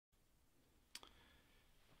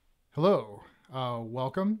Hello,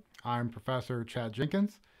 welcome. I'm Professor Chad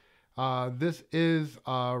Jenkins. This is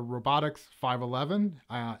Robotics 511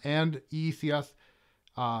 and EECS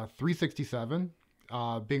 367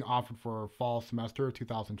 being offered for fall semester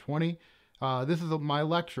 2020. This is my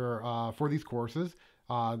lecture for these courses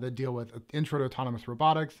that deal with Intro to Autonomous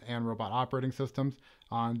Robotics and Robot Operating Systems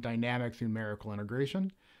on Dynamics Numerical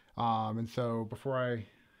Integration. And so before I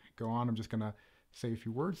go on, I'm just going to say a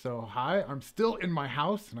few words. So, hi, I'm still in my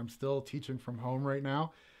house and I'm still teaching from home right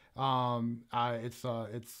now.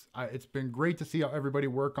 It's been great to see how everybody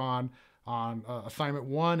work on assignment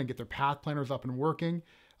one and get their path planners up and working.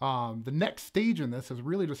 The next stage in this is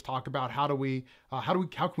really just talk about how can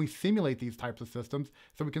we simulate these types of systems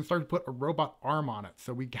so we can start to put a robot arm on it.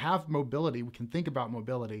 So we have mobility, we can think about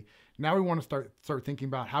mobility. Now we want to start thinking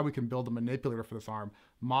about how we can build a manipulator for this arm,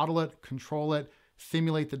 model it, control it,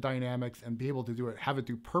 simulate the dynamics, and be able to have it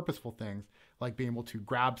do purposeful things like being able to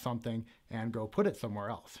grab something and go put it somewhere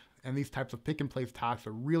else. And these types of pick and place tasks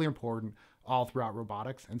are really important all throughout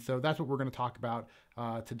robotics. And so that's what we're going to talk about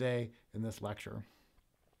today in this lecture.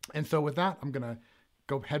 And so with that, I'm going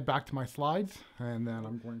to head back to my slides, and then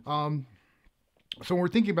I'm going so when we're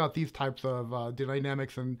thinking about these types of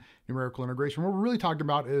dynamics and numerical integration, what we're really talking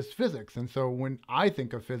about is physics. And so when I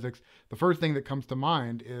think of physics, the first thing that comes to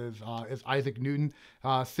mind is Isaac Newton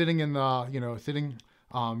sitting in the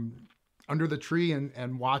under the tree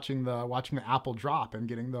and watching the apple drop and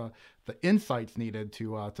getting the insights needed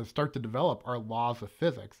to start to develop our laws of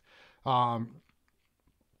physics. And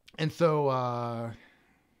so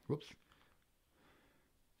whoops.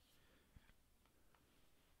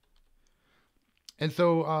 And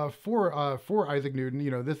so for Isaac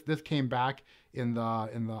Newton, this came back in the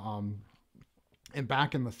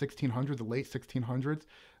 1600s, the late 1600s,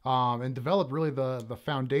 and developed really the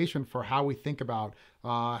foundation for how we think about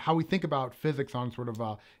physics on sort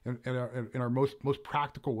of in our most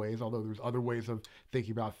practical ways. Although there's other ways of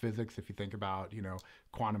thinking about physics if you think about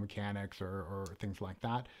quantum mechanics or things like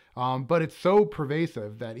that. But it's so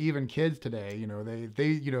pervasive that even kids today,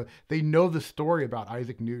 they know the story about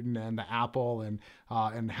Isaac Newton and the apple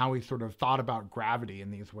and how he sort of thought about gravity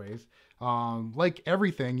in these ways. Like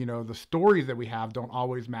everything, the stories that we have don't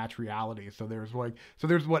always match reality. So there's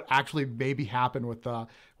what actually maybe happened with the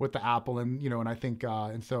apple, and I think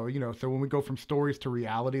so when we go from stories to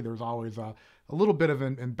reality, there's always a little bit of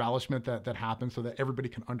an embellishment that happens so that everybody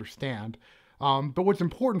can understand. But what's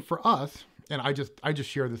important for us, and I just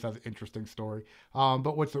share this as an interesting story.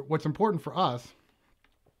 But what's important for us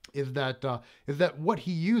is that what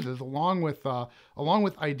he uses, along with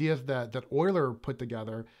ideas that Euler put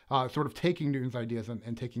together, sort of taking Newton's ideas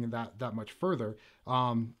and taking it that much further.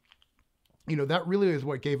 That really is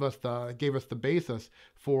what gave us the basis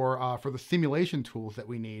for the simulation tools that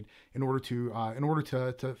we need in order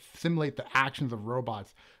to simulate the actions of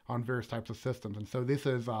robots on various types of systems. And so this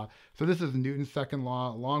is Newton's second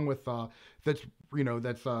law, along with that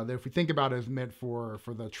if we think about it as meant for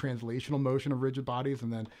the translational motion of rigid bodies,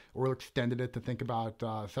 and then Euler extended it to think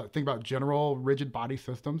about general rigid body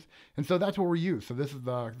systems. And so that's what we use. So this is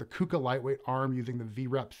the KUKA lightweight arm using the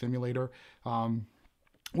VREP simulator.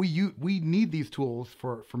 We need these tools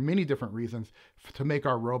for many different reasons to make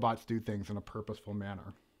our robots do things in a purposeful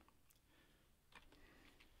manner.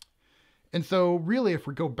 And so really, if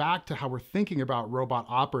we go back to how we're thinking about robot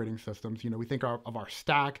operating systems, we think of our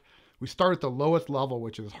stack. We start at the lowest level,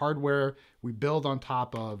 which is hardware. We build on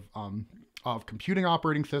top of computing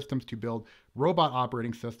operating systems to build robot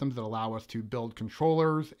operating systems that allow us to build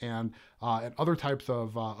controllers and other types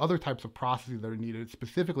of processes that are needed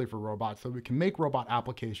specifically for robots, so we can make robot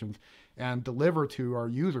applications and deliver to our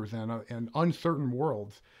users in uncertain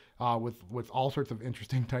worlds with all sorts of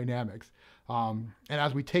interesting dynamics. And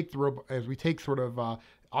as we take sort of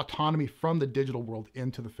autonomy from the digital world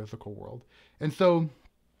into the physical world, and so.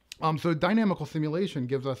 So dynamical simulation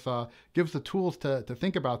gives us the tools to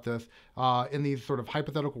think about this in these sort of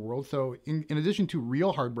hypothetical worlds. So in addition to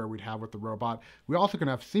real hardware we'd have with the robot, we also can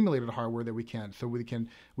have simulated hardware that we can. So we can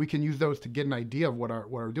use those to get an idea of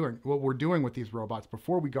what we're doing with these robots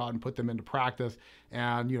before we go out and put them into practice,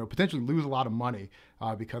 and potentially lose a lot of money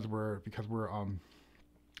because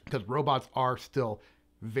robots are still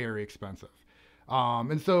very expensive.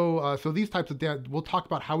 And so these types of data, we'll talk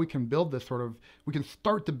about how we can build this we can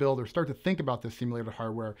start to build or start to think about this simulated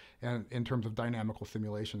hardware and in terms of dynamical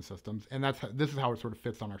simulation systems. And this is how it sort of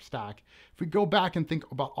fits on our stack. If we go back and think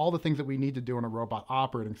about all the things that we need to do in a robot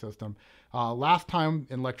operating system, last time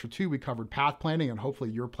in lecture 2, we covered path planning, and hopefully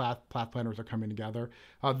your path planners are coming together.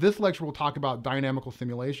 This lecture will talk about dynamical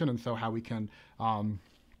simulation, and so how we can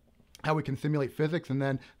how we can simulate physics, and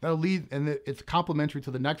then that'll lead, and it's complementary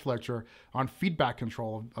to the next lecture on feedback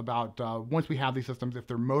control about once we have these systems, if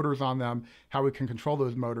there are motors on them, how we can control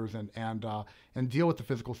those motors and deal with the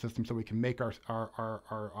physical system so we can make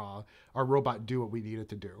our robot do what we need it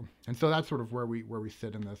to do. And so that's sort of where we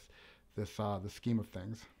sit in the scheme of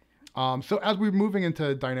things. So as we're moving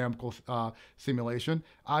into dynamical simulation,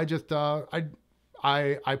 I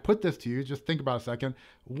put this to you. Just think about a second.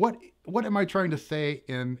 What am I trying to say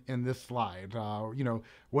in this slide?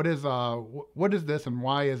 What is this, and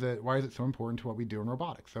why is it so important to what we do in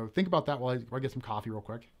robotics? So think about that while I get some coffee real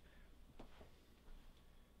quick.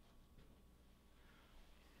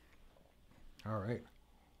 All right.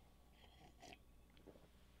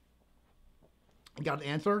 Got an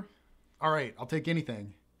answer? All right, I'll take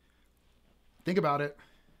anything. Think about it.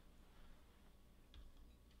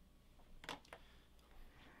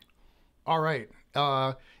 All right.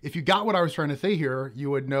 If you got what I was trying to say here,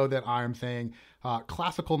 you would know that I'm saying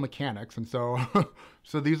classical mechanics. And so,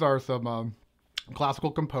 so these are some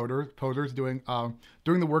classical composers doing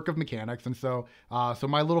the work of mechanics. And so, so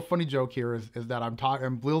my little funny joke here is that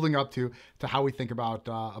I'm building up to how we think about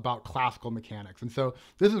classical mechanics. And so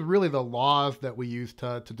this is really the laws that we use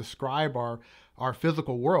to describe our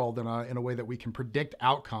physical world in a way that we can predict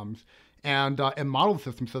outcomes and model the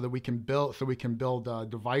system so that we can build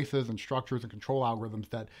devices and structures and control algorithms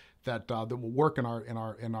that will work in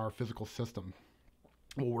our physical system,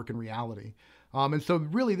 will work in reality. And so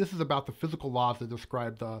really this is about the physical laws that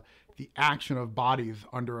describe the action of bodies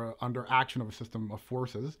under action of a system of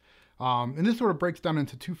forces. And this sort of breaks down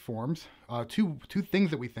into two forms, two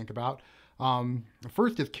things that we think about. The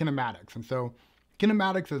first is kinematics. And so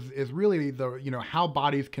kinematics is really how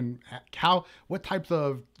bodies what types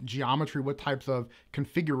of geometry, what types of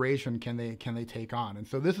configuration can they take on. And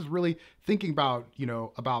so this is really thinking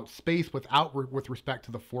about space with respect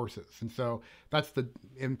to the forces. And so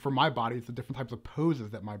and for my body, it's the different types of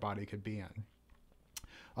poses that my body could be in.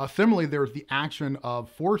 Similarly, there's the action of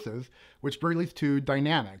forces, which relates to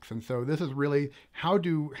dynamics. And so this is really how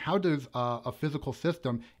does a physical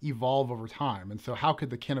system evolve over time? And so how could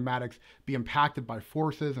the kinematics be impacted by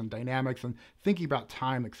forces and dynamics, and thinking about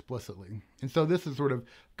time explicitly? And so this is sort of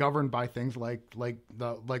governed by things like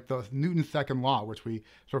the Newton's second law, which we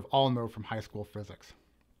sort of all know from high school physics.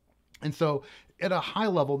 And so at a high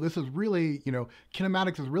level, this is really,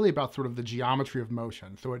 kinematics is really about sort of the geometry of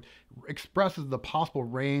motion. So it expresses the possible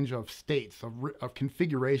range of states, of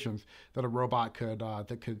configurations that a robot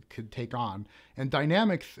could take on. And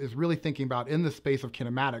dynamics is really thinking about, in the space of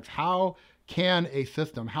kinematics, how can the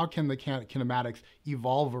kinematics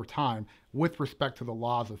evolve over time with respect to the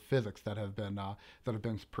laws of physics that have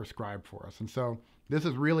been prescribed for us. And so this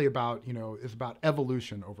is really about, is about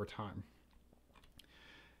evolution over time.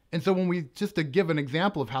 And so just to give an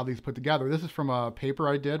example of how these put together, this is from a paper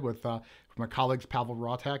I did with my colleagues Pavel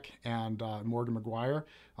Rotek and Morgan McGuire.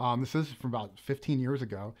 This is from about 15 years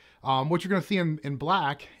ago. What you're going to see in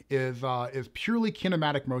black is purely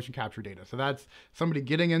kinematic motion capture data. So that's somebody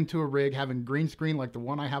getting into a rig, having green screen like the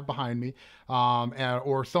one I have behind me,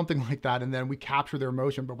 or something like that, and then we capture their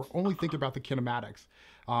motion, but we're only thinking about the kinematics.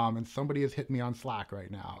 And somebody has hit me on Slack right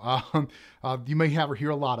now. You may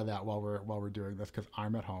hear a lot of that while we're doing this because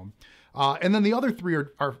I'm at home. And then the other three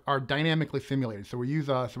are dynamically simulated. So we use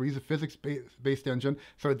a physics-based engine.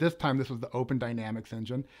 So at this time, this was the Open Dynamics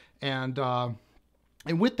engine, and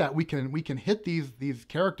with that, we can hit these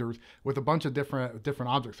characters with a bunch of different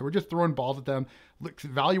objects. So we're just throwing balls at them,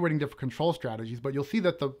 evaluating different control strategies. But you'll see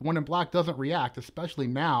that the one in black doesn't react, especially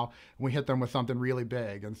now when we hit them with something really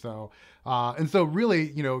big. And so really,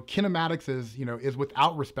 kinematics is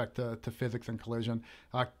without respect to physics and collision.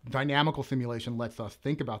 Dynamical simulation lets us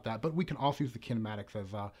think about that, but we can also use the kinematics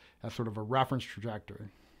as sort of a reference trajectory,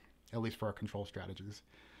 at least for our control strategies.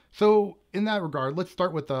 So in that regard, let's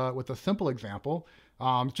start with a simple example,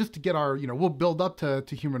 just to get our, we'll build up to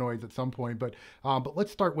humanoids at some point, but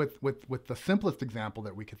let's start with the simplest example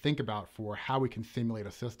that we could think about for how we can simulate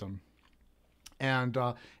a system. And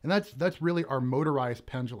that's really our motorized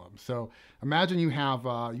pendulum. So imagine you have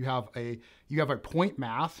a point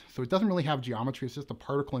mass. So it doesn't really have geometry. It's just a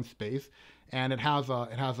particle in space, and it has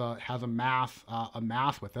a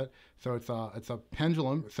mass with it. So it's a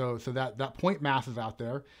pendulum. So that point mass is out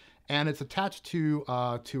there, and it's attached to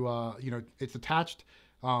it's attached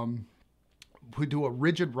to a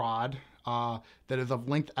rigid rod that is of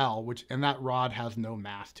length L, and that rod has no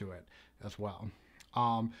mass to it as well.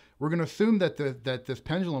 We're going to assume that this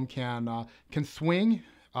pendulum can swing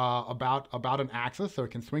about an axis, so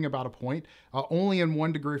it can swing about a point only in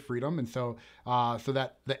 1 degree of freedom, and so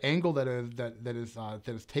that the angle that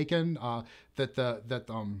is taken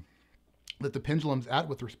that the pendulum's at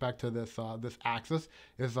with respect to this this axis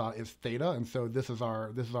is theta, and so this is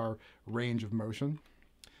our range of motion.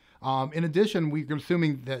 In addition, we're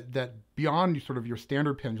assuming that beyond sort of your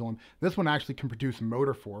standard pendulum, this one actually can produce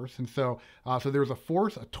motor force, and so there's a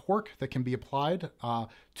force, a torque that can be applied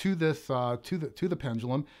to this to the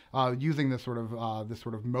pendulum using this sort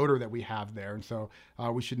of motor that we have there, and so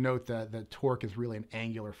we should note that torque is really an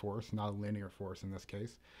angular force, not a linear force in this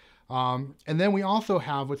case. And then we also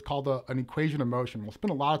have what's called an equation of motion. We'll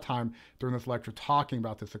spend a lot of time during this lecture talking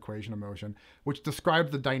about this equation of motion, which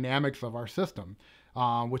describes the dynamics of our system,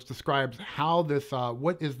 which describes how this,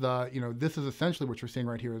 what is the, this is essentially what you're seeing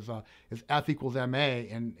right here is F equals ma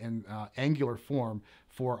in angular form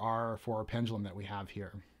for our pendulum that we have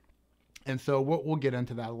here. And so we'll get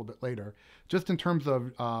into that a little bit later. Just in terms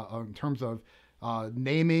of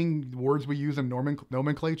naming words we use in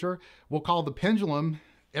nomenclature, we'll call the pendulum.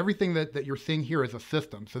 Everything that you're seeing here is a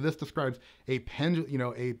system. So this describes a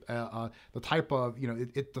pendulum, the type of,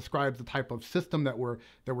 it describes the type of system that we're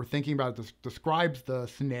thinking about. It describes the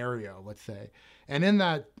scenario, let's say. And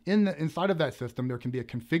inside of that system, there can be a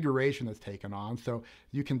configuration that's taken on. So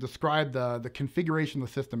you can describe the configuration of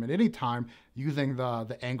the system at any time using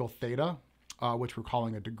the angle theta, which we're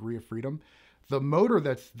calling a degree of freedom. The motor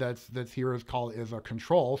that's here is a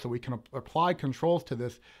control, so we can apply controls to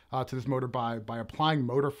this motor by applying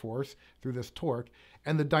motor force through this torque.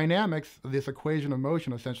 And the dynamics of this equation of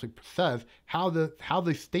motion essentially says how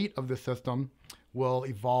the state of the system will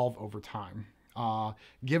evolve over time,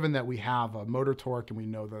 given that we have a motor torque and we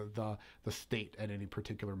know the state at any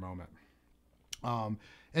particular moment.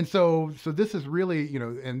 And so this is really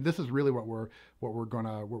and this is really what we're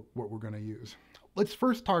gonna use. Let's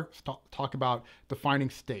first talk about defining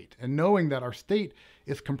state and knowing that our state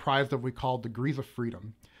is comprised of what we call degrees of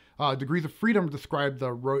freedom. Degrees of freedom describe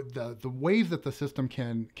the ways that the system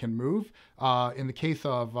can move. In the case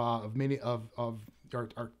of many of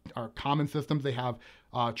our common systems, they have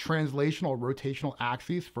translational, rotational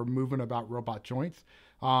axes for movement about robot joints.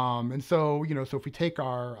 And so so if we take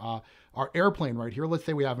our airplane right here, let's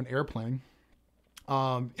say we have an airplane.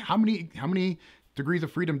 How many degrees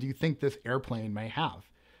of freedom do you think this airplane may have?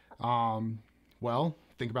 Well,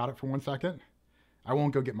 think about it for 1 second. I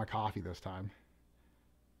won't go get my coffee this time.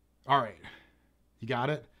 All right, you got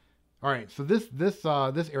it? All right, so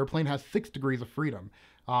this airplane has 6 degrees of freedom.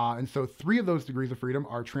 And so 3 of those degrees of freedom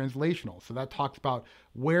are translational. So that talks about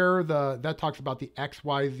the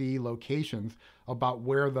XYZ locations about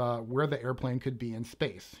where the airplane could be in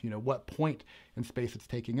space. What point in space it's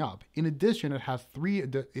taking up. In addition, it has three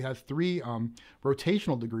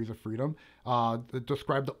rotational degrees of freedom that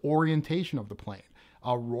describe the orientation of the plane: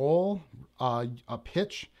 a roll, a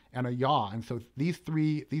pitch, and a yaw. And so these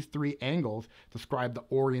three angles describe the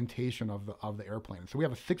orientation of the airplane. So we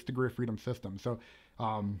have a 6 degree of freedom system. So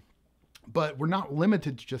but we're not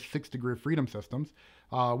limited to just 6 degree of freedom systems.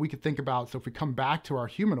 We could think about, so if we come back to our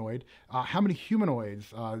humanoid, how many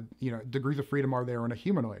humanoids, degrees of freedom are there in a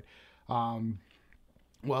humanoid?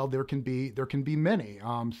 Well, there can be many.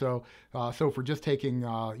 So if we're just taking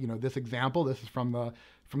this example, this is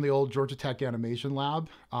from the old Georgia Tech animation lab.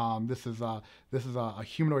 This is a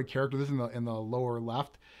humanoid character. This is in the lower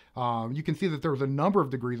left. You can see that there was a number of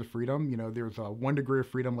degrees of freedom. There's 1 degree of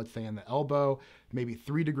freedom, let's say in the elbow, maybe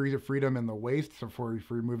 3 degrees of freedom in the waist. So if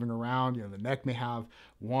you're moving around, the neck may have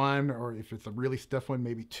 1, or if it's a really stiff one,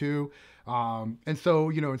 maybe 2. And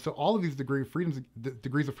so all of these degrees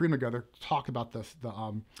of freedom together talk about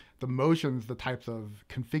the motions, the types of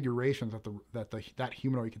configurations that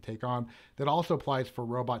humanoid can take on. That also applies for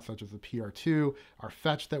robots such as the PR2, our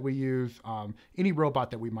fetch that we use, any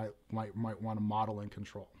robot that we might want to model and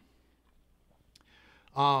control.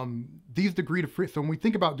 These degrees of freedom. So when we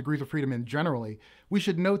think about degrees of freedom in generally, we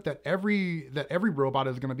should note that every robot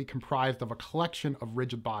is going to be comprised of a collection of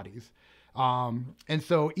rigid bodies, and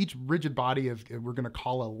so each rigid body we're going to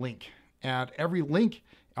call a link, and every link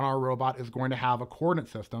in our robot is going to have a coordinate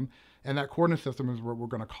system, and that coordinate system is what we're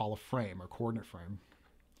going to call a frame or coordinate frame.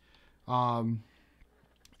 And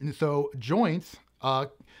so joints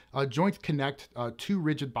connect 2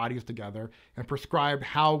 rigid bodies together and prescribe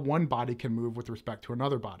how one body can move with respect to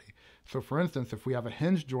another body. So for instance, if we have a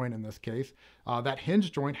hinge joint in this case, that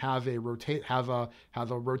hinge joint has a rotational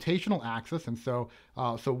axis, and so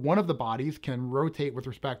one of the bodies can rotate with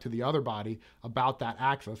respect to the other body about that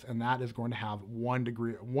axis, and that is going to have 1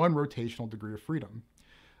 rotational degree of freedom.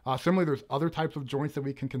 Similarly, there's other types of joints that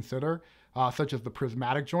we can consider, such as the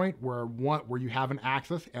prismatic joint, where you have an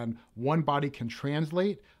axis and one body can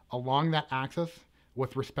translate along that axis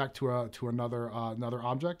with respect to another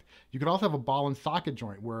object. You could also have a ball and socket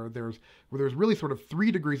joint where there's really sort of 3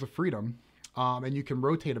 degrees of freedom, and you can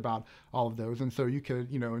rotate about all of those. And so you could,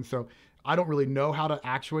 and so I don't really know how to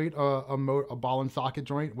actuate a ball and socket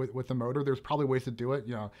joint with a motor. There's probably ways to do it,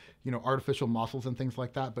 artificial muscles and things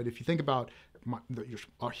like that. But if you think about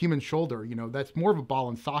your human shoulder, that's more of a ball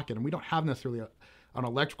and socket, and we don't have necessarily an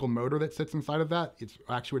electrical motor that sits inside of that. It's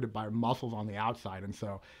actuated by muscles on the outside, and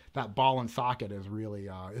so that ball and socket is really,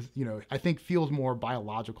 I think feels more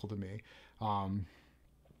biological to me.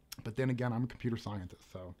 But then again, I'm a computer scientist,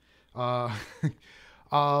 so.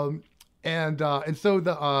 And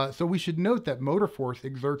so we should note that motor force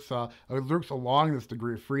exerts along this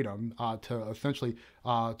degree of freedom to essentially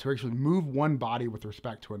to actually move one body with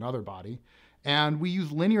respect to another body. And we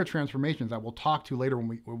use linear transformations that we'll talk to later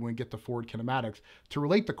when we get to forward kinematics to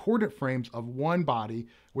relate the coordinate frames of one body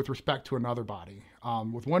with respect to another body,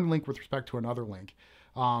 with one link with respect to another link,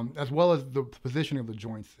 as well as the positioning of the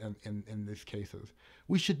joints in these cases.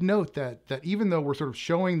 We should note that even though we're sort of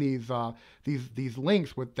showing these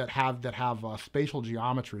links that have spatial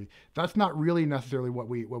geometry, that's not really necessarily what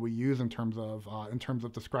we use in terms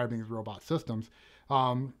of describing these robot systems.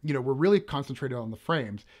 We're really concentrated on the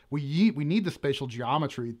frames. We need the spatial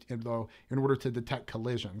geometry in order to detect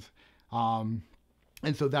collisions. And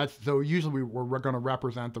so usually we're going to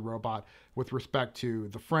represent the robot with respect to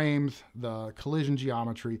the frames, the collision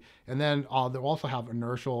geometry, and then they'll also have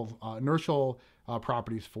inertial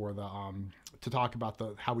properties for to talk about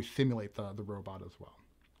how we simulate the robot as well.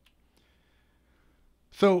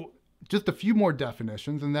 So just a few more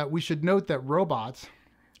definitions, and that we should note that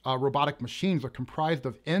robotic machines are comprised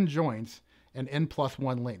of n joints and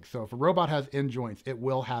n+1 links. So if a robot has n joints, it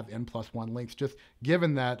will have n+1 links, just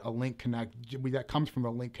given that that comes from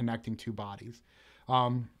a link connecting two bodies.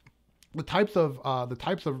 The types of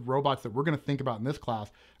robots that we're going to think about in this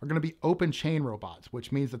class are going to be open chain robots,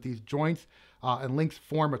 which means that these joints and links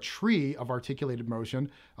form a tree of articulated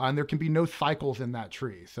motion, and there can be no cycles in that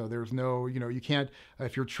tree. So there's no, you can't,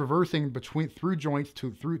 if you're traversing through joints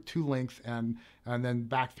through two links and then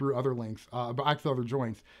back through other links, back to other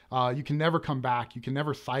joints, you can never come back. You can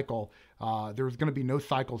never cycle. There's going to be no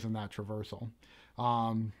cycles in that traversal.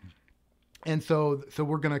 And so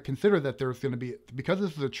we're going to consider that there's going to be, because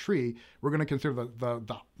this is a tree, we're going to consider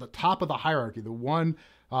the top of the hierarchy, the one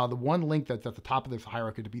link that's at the top of this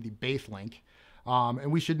hierarchy to be the base link.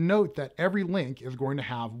 And we should note that every link is going to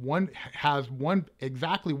have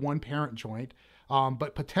exactly one parent joint,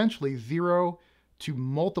 but potentially 0 to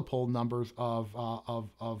multiple numbers of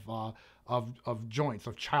joints,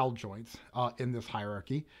 of child joints in this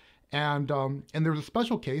hierarchy. And there's a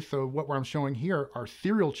special case. So what I'm showing here are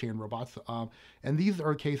serial chain robots, and these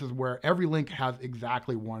are cases where every link has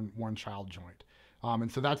exactly one child joint.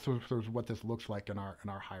 And so that's sort of what this looks like in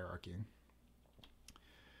our hierarchy.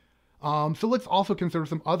 So let's also consider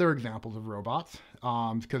some other examples of robots,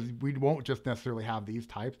 because we won't just necessarily have these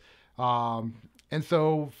types. And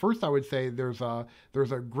so first, I would say there's a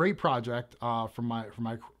great project from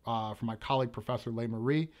my colleague Professor Le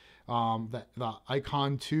Marie. The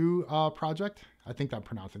Icon 2 project. I think I'm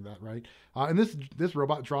pronouncing that right. And this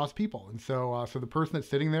robot draws people. And so the person that's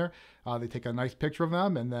sitting there, they take a nice picture of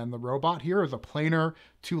them, and then the robot here is a planar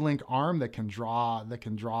 2-link arm that can draw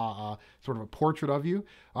sort of a portrait of you.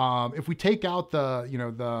 If we take out the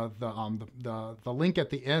link at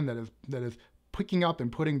the end that is picking up and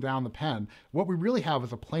putting down the pen, what we really have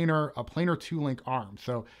is a planar 2-link arm.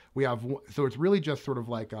 So it's really just sort of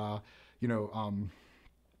like a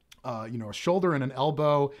shoulder and an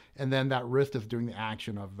elbow, and then that wrist is doing the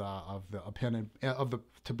action of a pen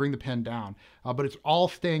to bring the pen down. But it's all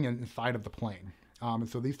staying inside of the plane. And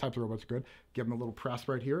so these types of robots are good. Give them a little press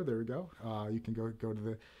right here. There we go. You can go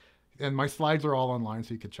to and my slides are all online,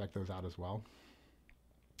 so you can check those out as well.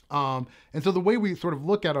 And so the way we sort of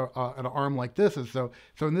look at an arm like this is so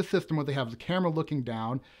in this system, what they have is a camera looking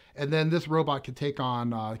down, and then this robot can take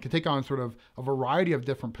on sort of a variety of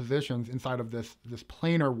different positions inside of this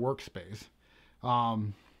planar workspace.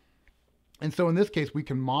 And so in this case, we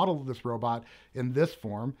can model this robot in this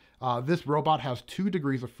form. This robot has 2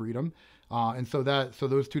 degrees of freedom, and so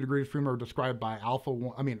those 2 degrees of freedom are described by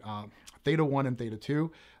theta 1 and theta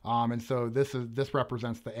 2. And so this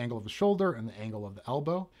represents the angle of the shoulder and the angle of the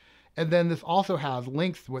elbow. And then this also has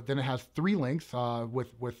links. Then it has 3 links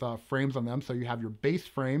with frames on them. So you have your base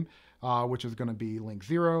frame, which is going to be link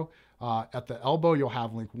 0. At the elbow, you'll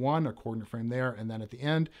have link 1, a coordinate frame there. And then at the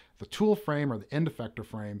end, the tool frame or the end effector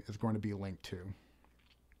frame is going to be link 2.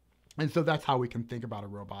 And so that's how we can think about a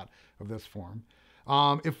robot of this form.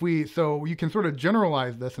 So you can sort of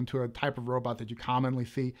generalize this into a type of robot that you commonly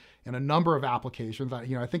see in a number of applications.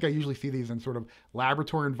 I think I usually see these in sort of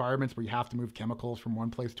laboratory environments where you have to move chemicals from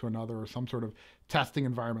one place to another, or some sort of testing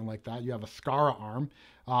environment like that. You have a SCARA arm,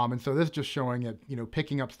 and so this is just showing it,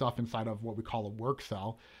 picking up stuff inside of what we call a work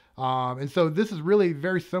cell. And so this is really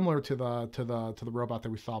very similar to the robot that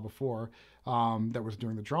we saw before, that was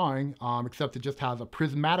doing the drawing, except it just has a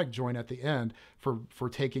prismatic joint at the end for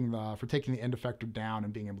taking the end effector down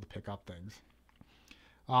and being able to pick up things.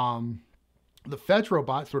 The fetch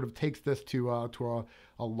robot sort of takes this to a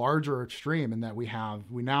larger extreme, in that we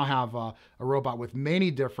now have a robot with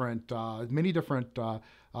many different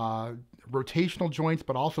rotational joints,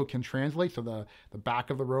 but also can translate. So the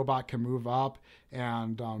back of the robot can move up,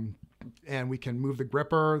 and we can move the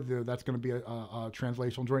gripper. That's going to be a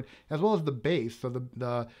translational joint, as well as the base. So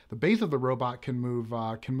the base of the robot can move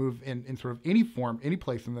in sort of any form, any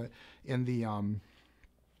place in the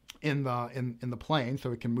plane,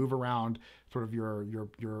 so it can move around sort of or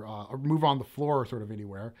move on the floor sort of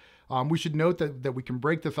anywhere. We should note that we can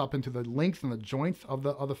break this up into the links and the joints of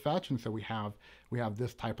the fetch, and so we have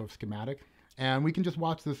this type of schematic, and we can just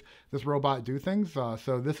watch this robot do things.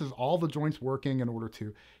 So this is all the joints working in order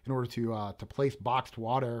to place boxed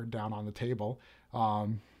water down on the table.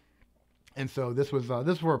 And so this was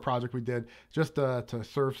for a project we did just to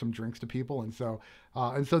serve some drinks to people, and so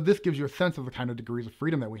this gives you a sense of the kind of degrees of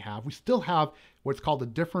freedom that we have. We still have what's called the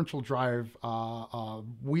differential drive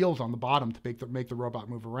wheels on the bottom to make the robot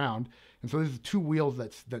move around, and so this is two wheels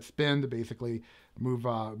that spin to basically move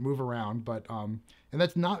around, but and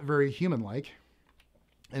that's not very human-like.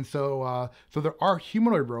 And so there are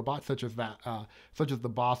humanoid robots such as the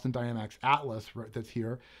Boston Dynamics Atlas that's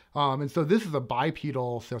here. And so this is a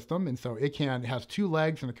bipedal system, and so it has two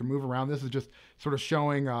legs and it can move around. This is just sort of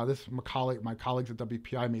showing my colleagues at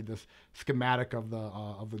WPI made this schematic of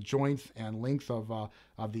the joints and links of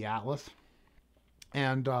the Atlas.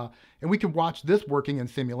 And we can watch this working in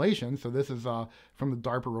simulation. So this is from the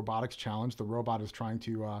DARPA Robotics Challenge. The robot is trying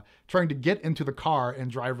to get into the car and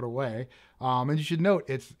drive it away. And you should note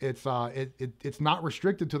it's not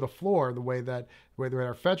restricted to the floor the way that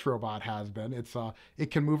our fetch robot has been. It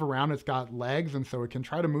can move around. It's got legs, and so it can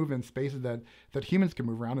try to move in spaces that humans can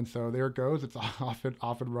move around. And so there it goes. It's off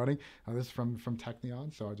and running. This is from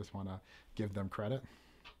Technion. So I just want to give them credit.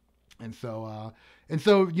 And so this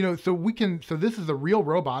is a real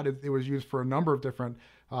robot. It was used for a number of different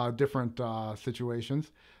situations.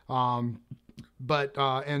 But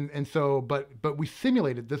we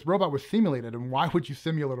simulated, this robot was simulated. And why would you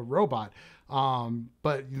simulate a robot?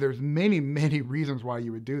 But there's many reasons why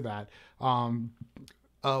you would do that.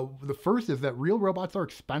 The first is that real robots are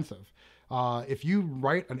expensive. If you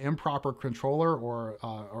write an improper controller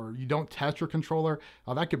or you don't test your controller,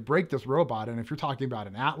 that could break this robot. And if you're talking about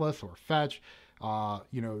an Atlas or Fetch, or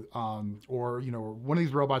one of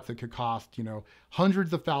these robots that could cost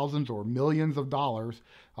hundreds of thousands or millions of dollars,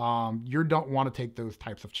 you don't want to take those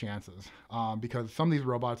types of chances, because some of these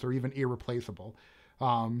robots are even irreplaceable.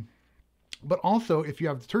 But also, if you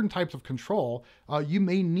have certain types of control, you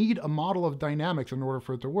may need a model of dynamics in order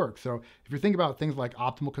for it to work. So if you think about things like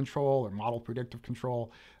optimal control or model predictive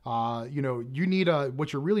control, you need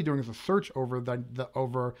what you're really doing is a search over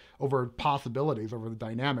over possibilities, over the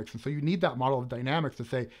dynamics. And so you need that model of dynamics to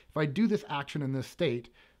say, if I do this action in this state,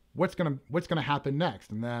 what's gonna happen next?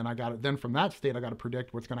 And then from that state, I got to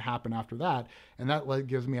predict what's going to happen after that, and that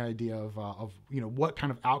gives me an idea of what kind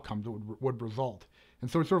of outcomes would result. And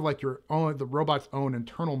so it's sort of like the robot's own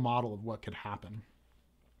internal model of what could happen.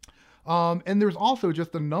 And there's also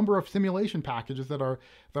just a number of simulation packages that are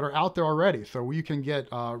out there already. So you can get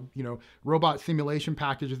robot simulation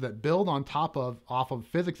packages that build off of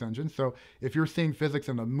physics engines. So if you're seeing physics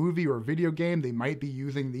in a movie or a video game, they might be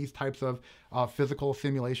using these types of physical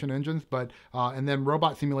simulation engines. And then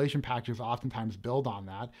robot simulation packages oftentimes build on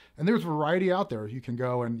that. And there's a variety out there. You can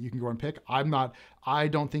go and pick. I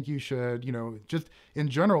don't think you should, just in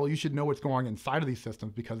general, you should know what's going inside of these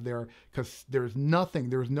systems, because there's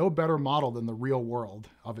no better model than the real world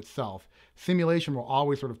of itself. Simulation will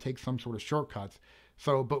always sort of take some sort of shortcuts.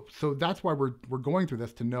 So that's why we're going through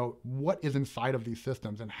this, to know what is inside of these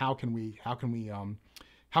systems and how can we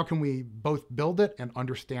both build it and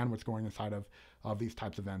understand what's going inside of these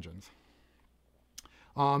types of engines.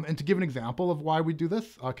 And to give an example of why we do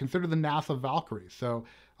this, consider the NASA Valkyrie. So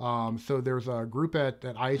there's a group at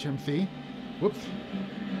IHMC. Whoops.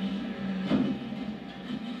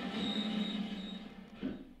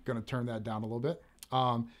 Going to turn that down a little bit.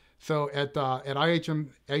 So at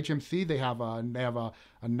IHMC, they have a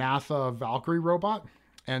NASA Valkyrie robot,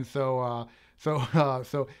 and so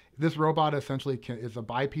this robot essentially is a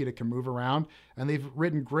biped. It can move around, and they've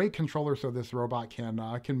written great controllers so this robot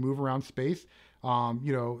can move around space,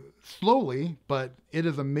 slowly. But it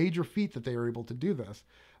is a major feat that they are able to do this.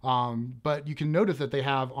 But you can notice that they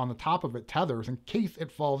have on the top of it tethers in case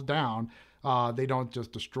it falls down. They don't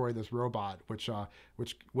just destroy this robot, which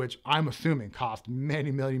I'm assuming cost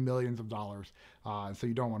many millions of dollars. So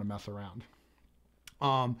you don't want to mess around.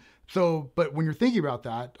 But when you're thinking about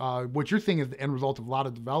that, what you're seeing is the end result of a lot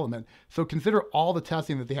of development. So consider all the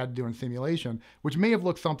testing that they had to do in simulation, which may have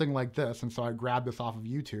looked something like this. And so I grabbed this off of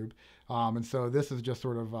YouTube. And so this is just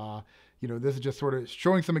sort of, this is just sort of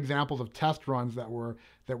showing some examples of test runs that were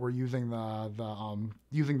using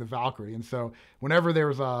using the Valkyrie. And so whenever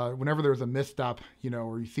there's a misstep,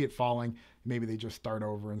 or you see it falling, maybe they just start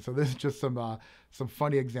over. And so this is just some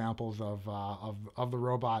funny examples of the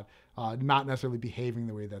robot not necessarily behaving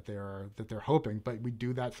the way that they're hoping, but we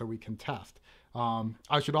do that so we can test.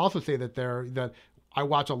 I should also say that I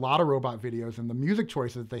watch a lot of robot videos, and the music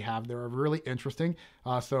choices they have there are really interesting.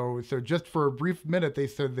 So just for a brief minute, they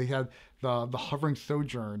said they had the Hovering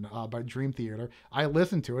Sojourn by Dream Theater. I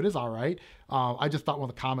listened to it; it's all right. I just thought one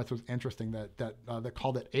of the comments was interesting that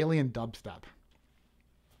called it alien dubstep.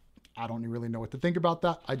 I don't really know what to think about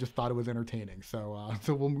that. I just thought it was entertaining. So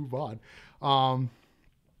we'll move on.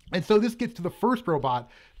 And so this gets to the first robot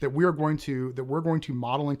that we're going to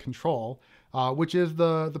model and control, which is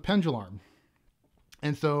the Pendularm.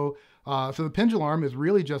 And so the Pendularm is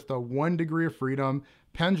really just a 1 degree of freedom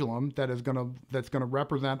pendulum that's gonna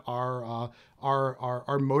represent our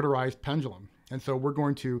motorized pendulum. And so we're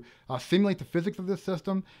going to simulate the physics of this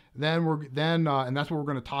system. And that's what we're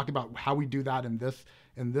going to talk about, how we do that in this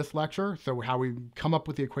lecture. So how we come up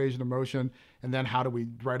with the equation of motion, and then how do we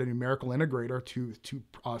write a numerical integrator to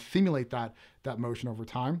simulate that motion over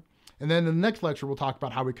time. And then in the next lecture, we'll talk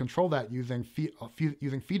about how we control that using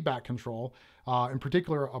feedback control, in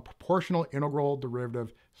particular, a proportional integral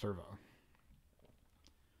derivative servo.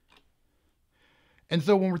 And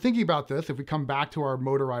so when we're thinking about this, if we come back to our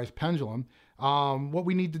motorized pendulum, what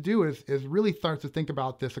we need to do is really start to think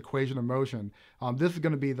about this equation of motion. This is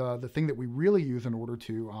going to be the thing that we really use in order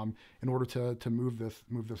to move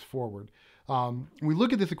this forward. When we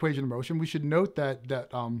look at this equation of motion, we should note that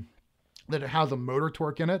it has a motor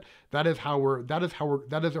torque in it. That is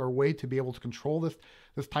our way to be able to control this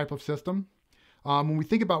type of system. When we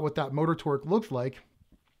think about what that motor torque looks like,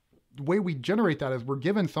 the way we generate that is we're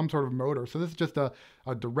given some sort of motor. So this is just a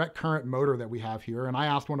direct current motor that we have here. And I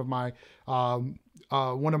asked one of my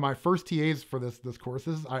first TAs for this course,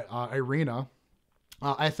 this is Irina.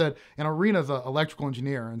 I said, and Irina's an electrical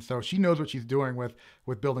engineer, and so she knows what she's doing with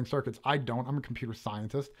building circuits. I don't. I'm a computer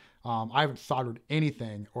scientist. I haven't soldered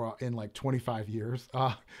anything in like 25 years.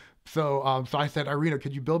 So I said, Irina,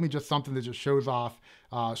 could you build me just something that just shows off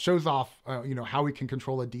how we can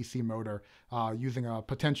control a DC motor using a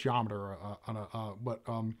potentiometer what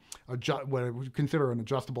we consider an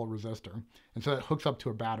adjustable resistor, and so that hooks up to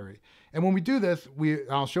a battery. And when we do this,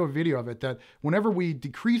 I'll show a video of it, that whenever we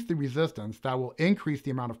decrease the resistance, that will increase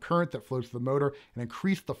the amount of current that flows to the motor and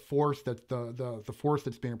increase the force the force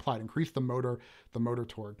that's being applied, increase the motor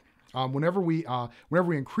torque. Whenever we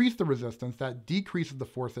increase the resistance, that decreases the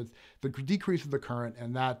forces, decreases the current,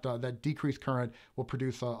 and that decreased current will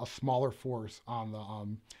produce a smaller force on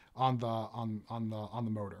the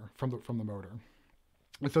motor from the motor.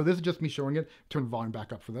 And so this is just me showing it. Turn the volume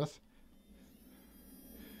back up for this.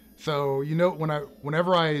 So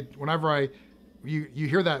whenever you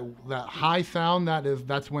hear that high sound,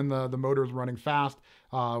 that's when the motor is running fast.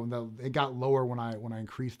 It got lower when I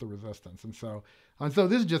increased the resistance, and so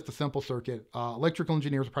this is just a simple circuit. Electrical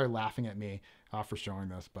engineers are probably laughing at me for showing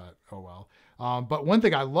this, but oh well. But one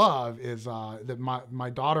thing I love is that my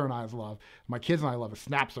daughter and I love, my kids and I love, is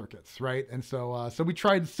snap circuits, right? And so we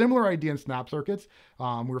tried similar idea in snap circuits. We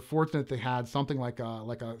were fortunate they had something like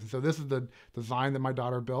so this is the design that my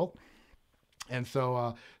daughter built. And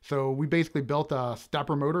so we basically built a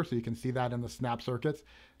stepper motor, so you can see that in the snap circuits.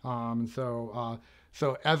 So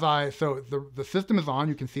the system is on,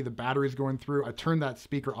 you can see the batteries going through. I turned that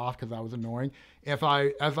speaker off because that was annoying. As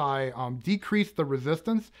I decrease the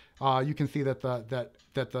resistance, you can see that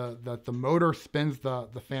the motor spins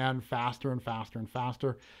the fan faster and faster and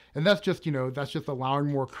faster, and that's just allowing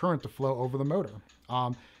more current to flow over the motor.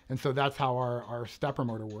 And so that's how our stepper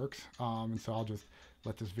motor works. And so I'll just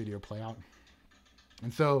let this video play out.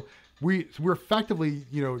 And so we're effectively,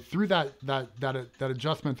 through that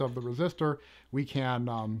adjustment of the resistor, we can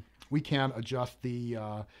adjust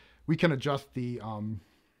the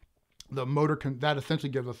motor. That essentially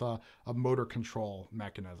gives us a motor control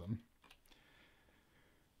mechanism.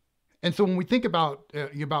 And so when we think about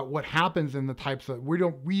what happens in the types of,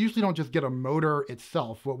 we usually don't just get a motor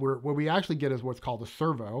itself. What we actually get is what's called a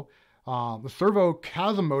servo. The servo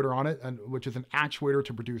has a motor on it, which is an actuator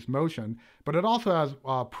to produce motion, but it also has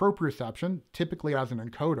proprioception, typically as an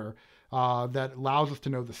encoder, that allows us to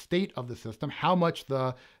know the state of the system, how much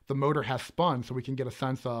the motor has spun, so we can get a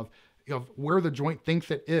sense of where the joint thinks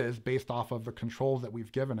it is based off of the controls that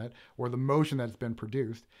we've given it or the motion that's been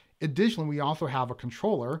produced. Additionally, we also have a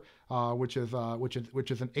controller, which is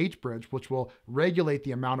an H bridge, which will regulate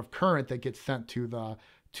the amount of current that gets sent to the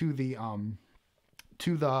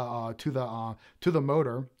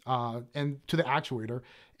motor and to the actuator,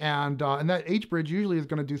 and that H bridge usually is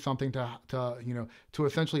going to do something to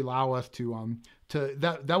essentially allow us to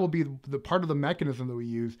that will be the part of the mechanism that we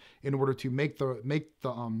use in order to make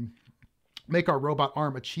our robot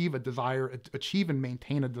arm achieve and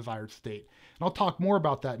maintain a desired state. And I'll talk more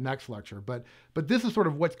about that next lecture, but this is sort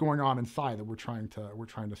of what's going on inside that we're trying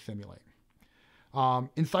to simulate.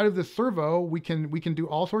 Inside of this servo, we can do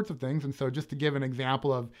all sorts of things. And so just to give an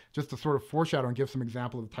example of, just to sort of foreshadow and give some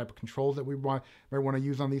example of the type of controls that we might want to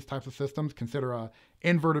use on these types of systems, consider a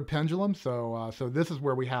inverted pendulum. So this is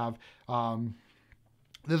where we have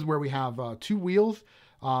two wheels,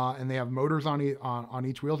 and they have motors on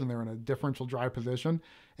each wheels, and they're in a differential drive position.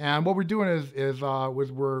 And what we're doing is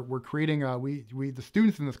we're creating the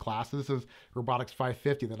students in this class. So this is Robotics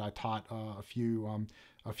 550 that I taught a few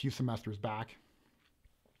semesters back.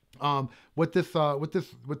 What this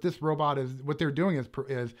robot is, what they're doing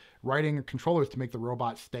is writing controllers to make the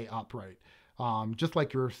robot stay upright, just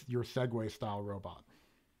like your Segway style robot.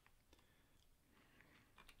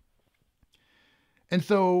 And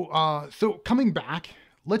so coming back,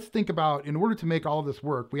 let's think about, in order to make all of this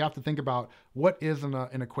work, we have to think about what is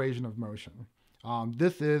an equation of motion.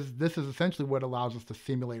 This is essentially what allows us to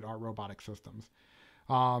simulate our robotic systems.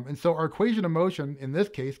 And so our equation of motion in this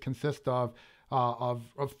case consists of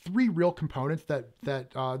three real components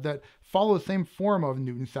that follow the same form of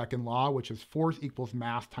Newton's second law, which is force equals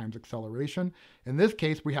mass times acceleration. In this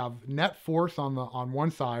case, we have net force on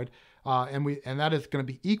one side, and that is going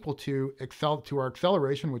to be equal to our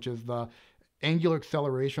acceleration, which is the angular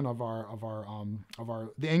acceleration of the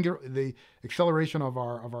acceleration of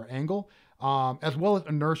our angle, as well as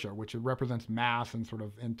inertia, which represents mass and sort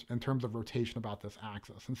of in terms of rotation about this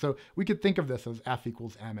axis. And so we could think of this as F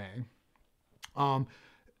equals ma.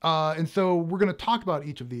 And so we're going to talk about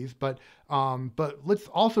each of these, but let's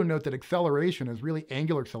also note that acceleration is really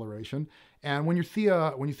angular acceleration. And when you see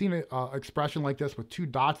an expression like this with two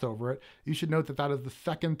dots over it, you should note that is the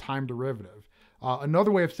second time derivative. Another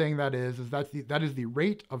way of saying that is that is the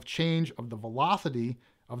rate of change of the velocity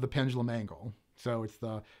of the pendulum angle. So it's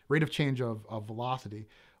the rate of change of velocity.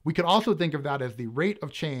 We could also think of that as the rate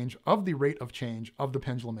of change of the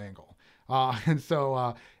pendulum angle. And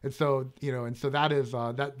so that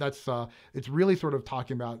is it's really sort of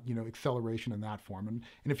talking about acceleration in that form. And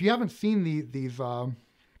if you haven't seen these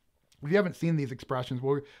expressions,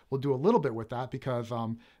 we'll do a little bit with that because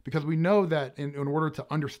we know that in order to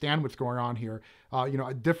understand what's going on here,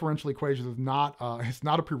 a differential equation is not it's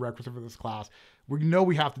not a prerequisite for this class. We know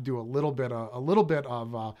we have to do a little bit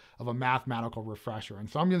of a mathematical refresher, and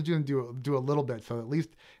so I'm going to do a little bit, so at least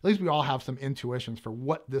we all have some intuitions for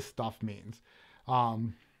what this stuff means.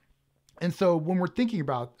 And so when we're thinking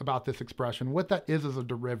about this expression, what that is a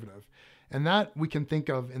derivative. And that we can think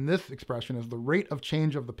of in this expression as the rate of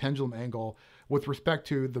change of the pendulum angle with respect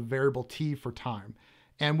to the variable t for time.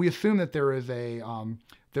 And we assume that there is a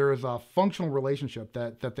functional relationship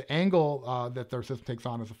that the angle that their system takes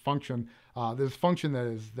on is a function. There's a function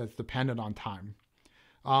that's dependent on time.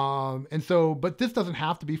 And so, but this doesn't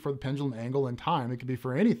have to be for the pendulum angle in time. It could be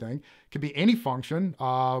for anything. It could be any function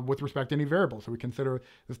with respect to any variable. So we consider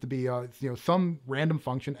this to be some random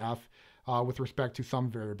function f with respect to some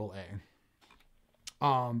variable a.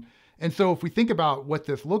 And so if we think about what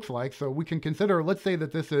this looks like, so we can consider, let's say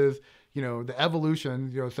that this is, the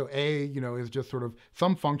evolution, so a, is just sort of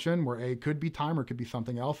some function where a could be time or it could be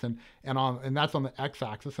something else. And that's on the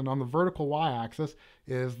x-axis, and on the vertical y-axis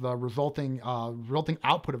is the resulting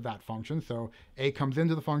output of that function. So a comes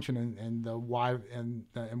into the function and the y and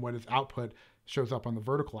what is output shows up on the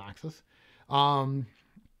vertical axis.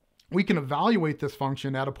 We can evaluate this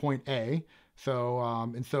function at a point a.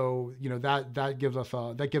 So that gives us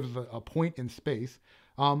a point in space.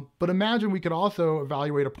 But imagine we could also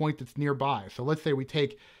evaluate a point that's nearby. So let's say we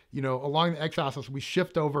take, along the x-axis, we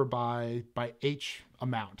shift over by h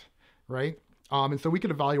amount, right? And so we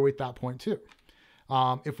could evaluate that point too.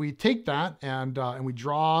 If we take that and we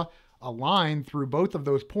draw a line through both of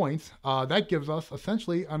those points, that gives us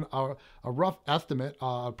essentially a rough estimate,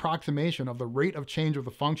 approximation of the rate of change of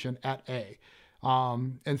the function at a.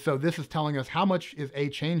 And so this is telling us how much is a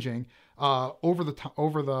changing over the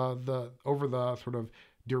sort of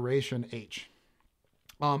duration h.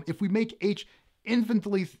 If we make h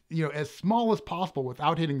infinitely, as small as possible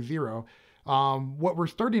without hitting 0, what we're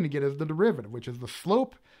starting to get is the derivative, which is the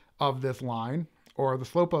slope of this line, or the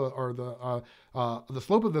slope of the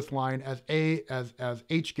slope of this line as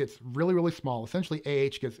h gets really small. Essentially, ah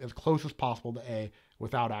gets as close as possible to a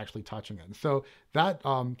without actually touching it. And so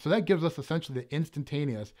that gives us essentially the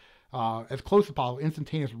instantaneous, as close as possible,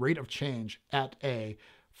 instantaneous rate of change at a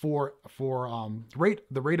for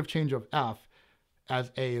the rate of change of f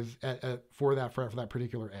as a is for that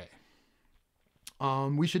particular a.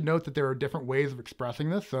 We should note that there are different ways of expressing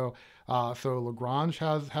this. So Lagrange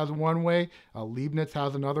has one way, Leibniz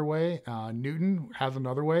has another way, Newton has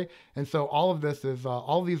another way, and so all of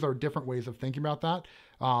these are different ways of thinking about that.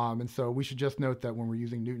 And so we should just note that when we're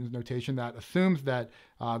using Newton's notation, that assumes that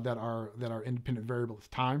our independent variable is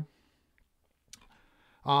time.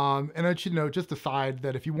 And I should note, just aside,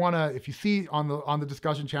 that if you see on the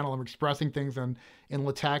discussion channel, I'm expressing things in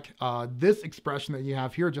LaTeX, this expression that you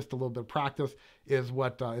have here, just a little bit of practice, is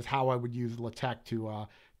how I would use LaTeX to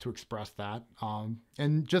express that.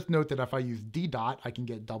 And just note that if I use d dot, I can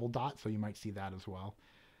get double dot, so you might see that as well.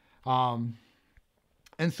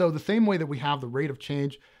 And so the same way that we have the rate of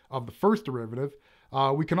change of the first derivative,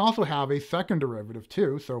 we can also have a second derivative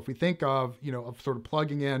too. So if we think of sort of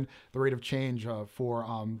plugging in the rate of change for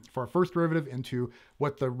our first derivative into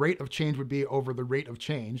what the rate of change would be over the rate of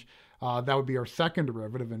change, that would be our second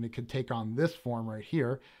derivative, and it could take on this form right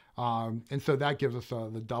here. And so that gives us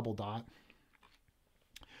the double dot.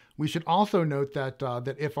 We should also note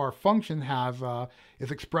that if our function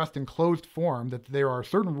is expressed in closed form, that there are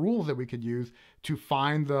certain rules that we could use to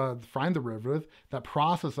find the derivative. That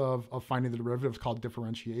process of finding the derivative is called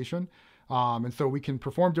differentiation. And so we can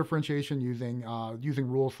perform differentiation using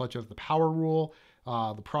rules such as the power rule,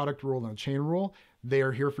 the product rule, and the chain rule. They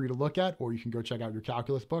are here for you to look at, or you can go check out your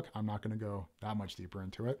calculus book. I'm not going to go that much deeper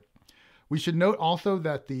into it. We should note also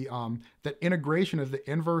that that integration is the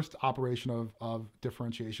inverse operation of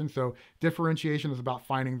differentiation. So differentiation is about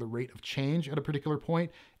finding the rate of change at a particular point.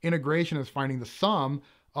 Integration is finding the sum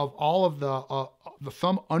of all of the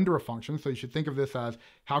sum under a function. So you should think of this as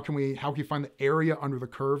how can we find the area under the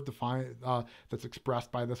curve that's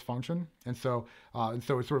expressed by this function. And so it's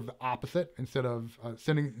sort of the opposite. Instead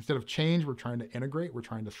of change, we're trying to integrate. We're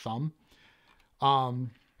trying to sum.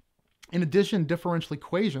 In addition, differential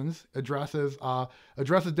equations addresses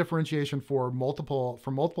differentiation for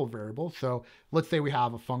multiple variables. So let's say we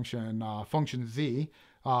have a function z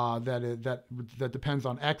that depends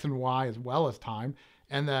on x and y as well as time,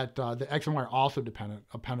 and that the x and y are also dependent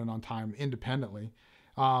on time independently.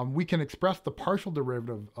 We can express the partial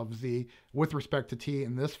derivative of z with respect to t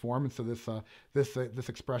in this form, and so this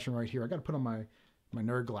expression right here, I got to put on my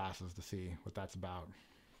nerd glasses to see what that's about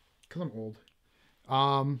because I'm old.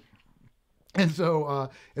 And so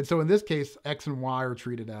in this case, x and y are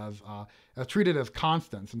treated as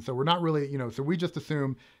constants, and so we're not really, so we just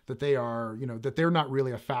assume that they are, that they're not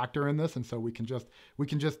really a factor in this, and so we can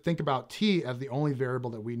just think about t as the only variable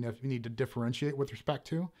that we need to differentiate with respect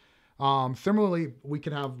to. Similarly, we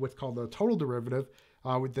can have what's called the total derivative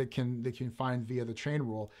that can find via the chain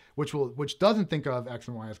rule, which doesn't think of x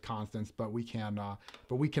and y as constants, but we can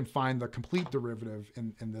find the complete derivative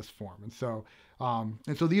in this form. And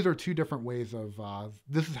so these are two different ways of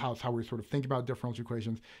this is how we sort of think about differential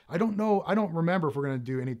equations. I don't remember if we're going to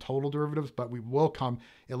do any total derivatives, but we will come,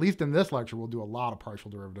 at least in this lecture, we'll do a lot of partial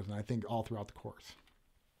derivatives, and I think all throughout the course.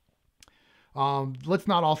 Let's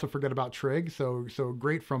not also forget about trig. So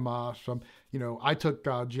great from I took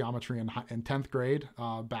geometry in 10th grade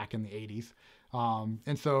back in the 80s.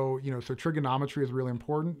 And so trigonometry is really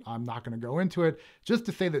important. I'm not going to go into it, just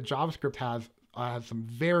to say that JavaScript has some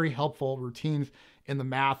very helpful routines in the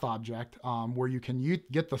math object where you can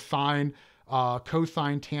get the sine,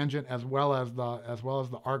 cosine, tangent, as well as the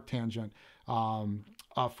arctangent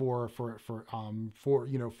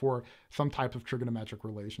for some type of trigonometric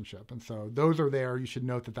relationship. And so those are there. You should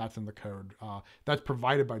note that that's in the code. That's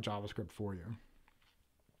provided by JavaScript for you.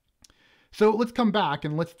 So let's come back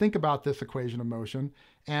and let's think about this equation of motion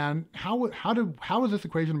and how is this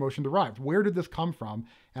equation of motion derived? Where did this come from,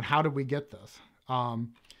 and how did we get this?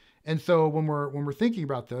 And so when we're thinking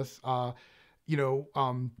about this,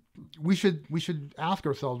 we should ask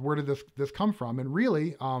ourselves, where did this come from? And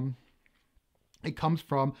really, it comes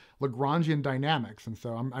from Lagrangian dynamics. And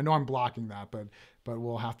so I know I'm blocking that, but but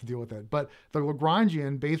we'll have to deal with it. But the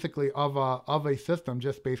Lagrangian basically of a system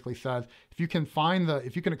just basically says if you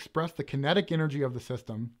can express the kinetic energy of the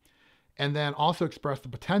system, and then also express the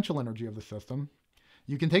potential energy of the system,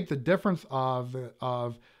 you can take the difference of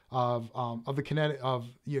the kinetic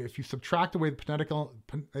if you subtract away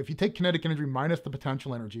if you take kinetic energy minus the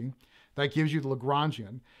potential energy, that gives you the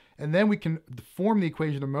Lagrangian, and then we can form the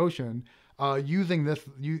equation of motion using this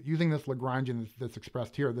Lagrangian that's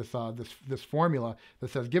expressed here, this formula that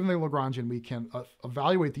says given the Lagrangian we can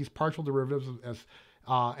evaluate these partial derivatives as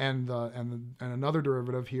and another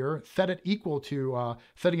derivative here, setting it equal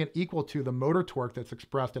to the motor torque that's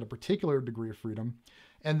expressed at a particular degree of freedom,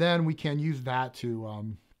 and then we can use that to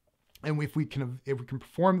and if we can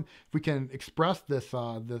express this,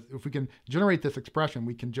 if we can generate this expression,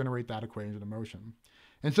 we can generate that equation of motion.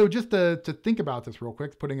 And so just to think about this real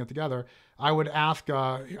quick, putting it together, I would ask,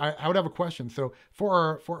 I would have a question. So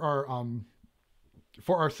for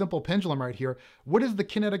our simple pendulum right here, what is the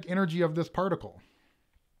kinetic energy of this particle?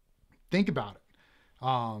 Think about it.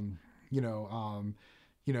 Or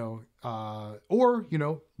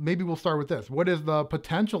maybe we'll start with this. What is the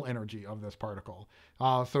potential energy of this particle?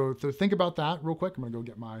 So think about that real quick. I'm gonna go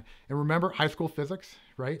get and remember high school physics,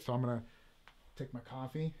 right? So I'm gonna take my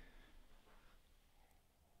coffee.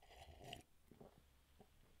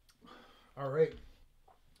 All right,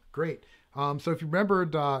 great. So if you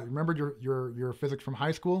remembered your physics from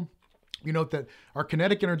high school, you note that our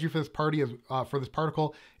kinetic energy for this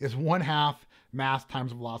particle is 1/2 mass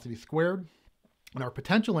times velocity squared. And our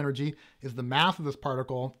potential energy is the mass of this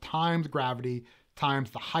particle times gravity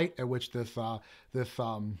times the height at which this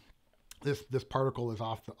particle is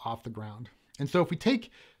off the ground. And so if we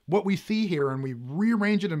take what we see here and we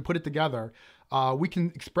rearrange it and put it together, we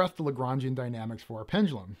can express the Lagrangian dynamics for our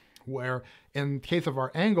pendulum, where in case of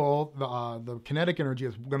our angle, the kinetic energy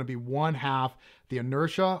is going to be 1/2 the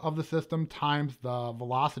inertia of the system times the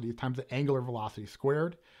velocity times the angular velocity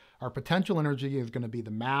squared. Our potential energy is going to be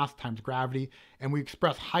the mass times gravity, and we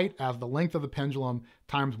express height as the length of the pendulum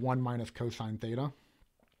times 1 minus cosine theta.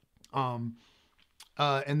 And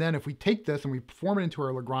then if we take this and we form it into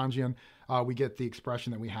our Lagrangian, we get the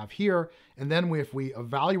expression that we have here. And then if we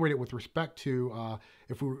evaluate it with respect to,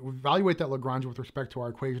 if we evaluate that Lagrangian with respect to our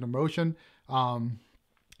equation of motion,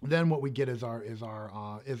 then what we get is our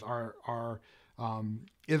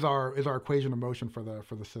equation of motion for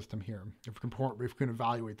the system here. If we can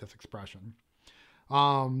evaluate this expression,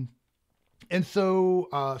 and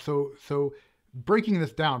so breaking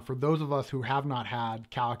this down for those of us who have not had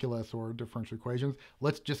calculus or differential equations,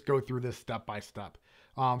 let's just go through this step by step.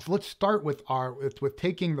 So let's start with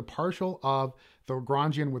taking the partial of the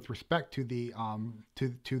Lagrangian with respect to the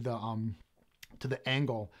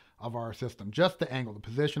angle of our system, just the angle, the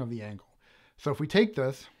position of the angle. So if we take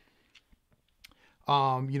this,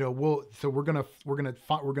 we're gonna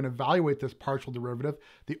evaluate this partial derivative.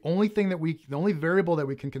 The only variable that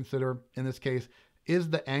we can consider in this case is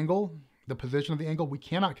the angle, the position of the angle.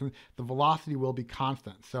 The velocity will be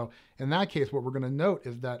constant. So in that case, what we're going to note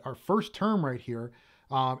is that our first term right here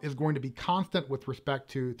is going to be constant with respect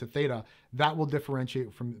to theta. That will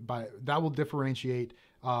differentiate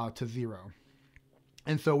to 0.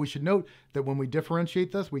 And so we should note that when we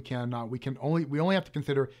differentiate this, we only have to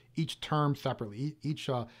consider each term separately, each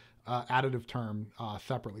additive term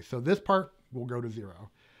separately. So this part will go to 0.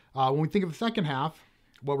 When we think of the second half,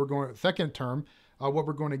 second term, what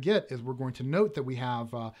we're going to get is we're going to note that we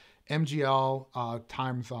have MGL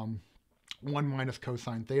times 1 minus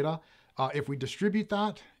cosine theta. If we distribute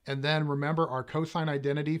that, and then remember our cosine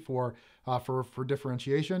identity for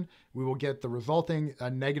differentiation, we will get the resulting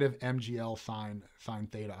negative MGL sine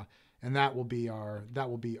theta, and that will be our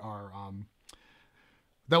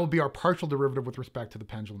partial derivative with respect to the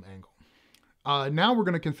pendulum angle. Now we're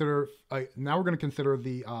going to consider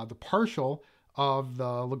the partial of the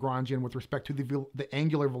Lagrangian with respect to the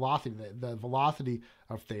angular velocity, the velocity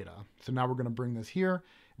of theta. So now we're going to bring this here.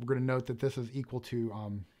 We're going to note that this is equal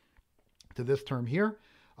to this term here.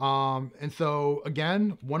 And so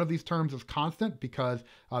again, one of these terms is constant because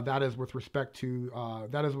that is with respect to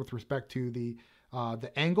the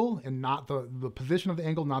angle and not the position of the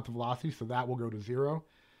angle, not the velocity. So that will go to 0.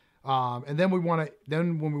 And then when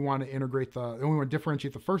we want to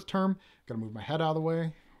differentiate the first term, got to move my head out of the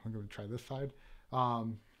way. I'm going to try this side.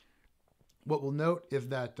 What we'll note is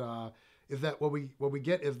that what we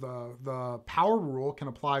get is the power rule can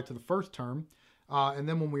apply to the first term, and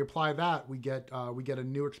then when we apply that, we get a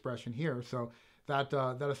new expression here. So that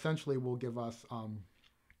essentially will give us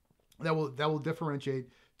that will differentiate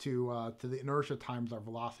to the inertia times our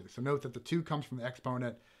velocity. So note that the 2 comes from the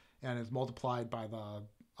exponent and is multiplied by the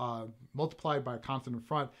multiplied by a constant in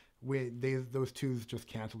front, those 2's just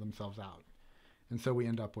cancel themselves out. And so we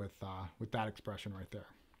end up with that expression right there.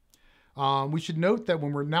 We should note that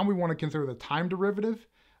when we want to consider the time derivative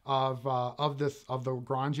of the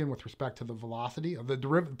Lagrangian with respect to the velocity of the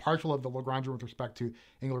partial of the Lagrangian with respect to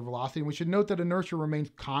angular velocity. And we should note that inertia remains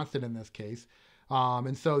constant in this case.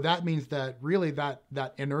 And so that means that really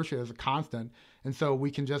that inertia is a constant. And so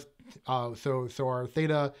we can just so our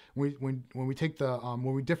theta when we take the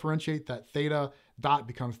when we differentiate, that theta dot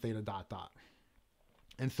becomes theta dot dot.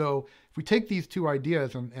 And so if we take these two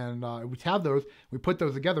ideas and we have those, we put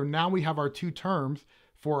those together, now we have our two terms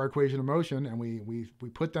for our equation of motion, and we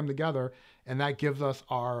put them together, and that gives us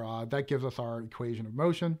our equation of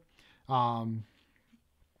motion.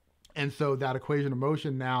 And so that equation of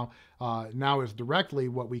motion now is directly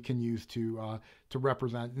what we can use to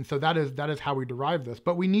represent. And so that is how we derive this.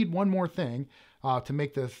 But we need one more thing to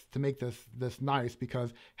make this nice,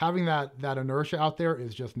 because having that inertia out there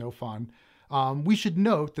is just no fun. We should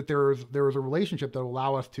note that there is a relationship that will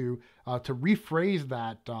allow us to rephrase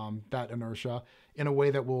that inertia in a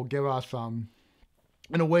way that will give us in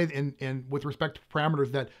a way with respect to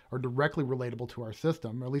parameters that are directly relatable to our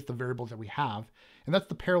system, or at least the variables that we have. And that's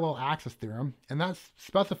the parallel axis theorem. And that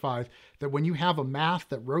specifies that when you have a mass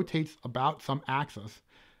that rotates about some axis,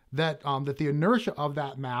 that the inertia of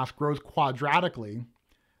that mass grows quadratically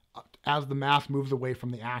as the mass moves away from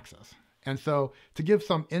the axis. And so to give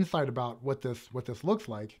some insight about what this looks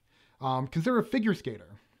like, consider a figure skater,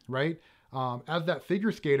 right? As that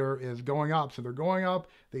figure skater is going up, so they're going up,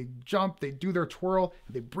 they jump, they do their twirl,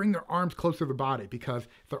 they bring their arms closer to their body, because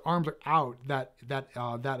if their arms are out,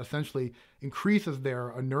 that essentially increases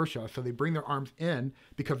their inertia. So they bring their arms in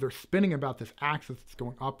because they're spinning about this axis that's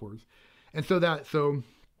going upwards. And so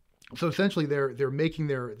essentially they're making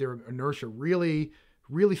their inertia really,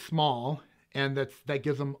 really small. And that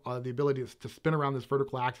gives them the ability to spin around this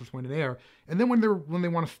vertical axis when in air. And then when they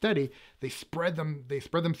want to steady, they spread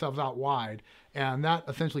themselves out wide, and that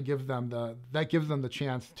essentially gives them the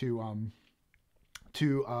chance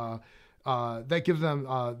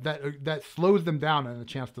that slows them down and a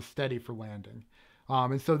chance to steady for landing.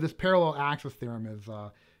 And so this parallel axis theorem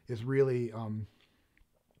is really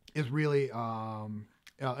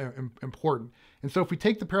important. And so if we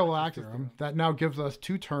take the parallel axis theorem, that now gives us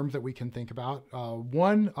two terms that we can think about.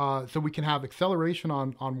 One, so we can have acceleration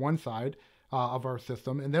on one side of our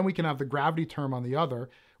system, and then we can have the gravity term on the other,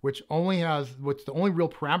 which the only real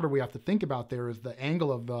parameter we have to think about there is the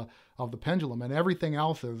angle of the pendulum, and everything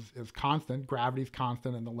else is constant. Gravity is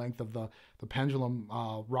constant, and the length of the pendulum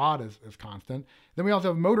rod is constant. Then we also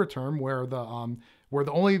have a motor term where the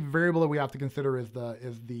only variable that we have to consider is the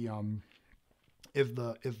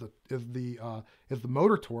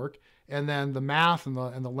motor torque, and then the mass and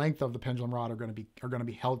the length of the pendulum rod are going to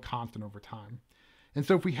be held constant over time. And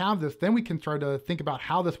so if we have this, then we can try to think about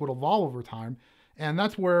how this would evolve over time, and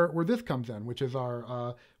that's where this comes in, which is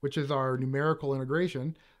our numerical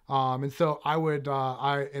integration. And so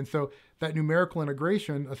that numerical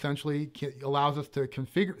integration essentially allows us to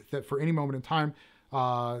configure that for any moment in time,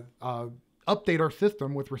 update our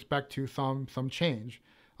system with respect to some change.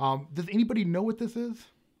 Does anybody know what this is?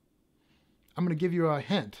 I'm going to give you a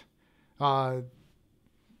hint.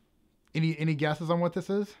 Any guesses on what this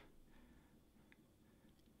is?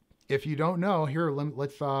 If you don't know, here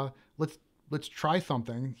let's try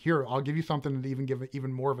something. Here, I'll give you something to even give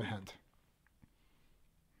even more of a hint.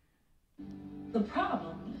 The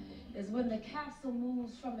problem is when the capsule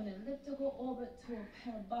moves from an elliptical orbit to a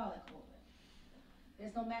parabolic orbit.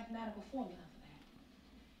 There's no mathematical formula for that.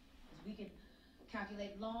 Because we can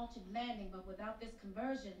calculate launch and landing, but without this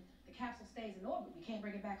conversion, the capsule stays in orbit. We can't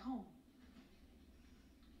bring it back home.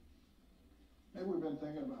 Maybe we've been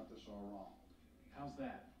thinking about this all wrong. How's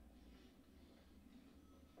that?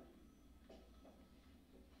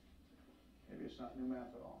 Maybe it's not new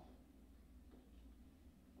math at all.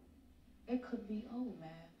 It could be old math.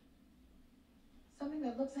 Something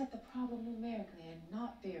that looks at the problem numerically and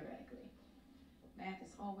not theoretically. Math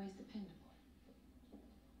is always dependable.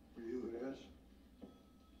 For you, it is.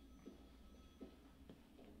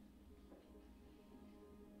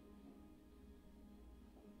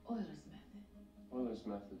 Euler's method. Euler's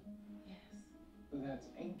method. Yes. But that's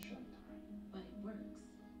ancient. But it works.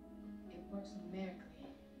 It works numerically.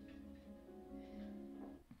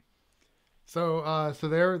 So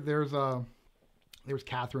there's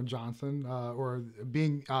Katherine Johnson, or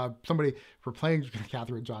being somebody for playing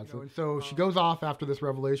Katherine Johnson. And so she goes off after this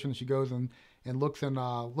revelation. She goes and looks in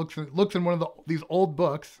one of these old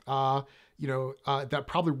books, that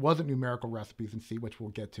probably wasn't numerical recipes in C, which we'll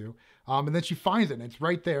get to. And then she finds it, and it's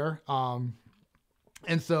right there.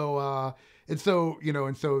 And so, so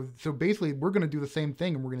basically, we're going to do the same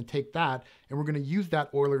thing, and we're going to take that, and we're going to use that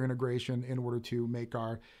Euler integration in order to make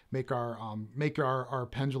our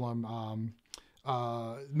pendulum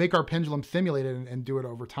simulated and do it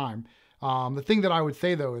over time. The thing that I would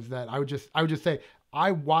say though is that I would just say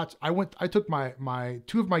I took my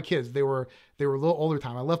two of my kids. They were a little older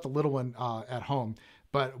time. I left the little one at home,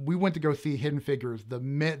 but we went to go see Hidden Figures the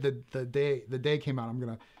day came out. I'm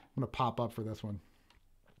gonna pop up for this one.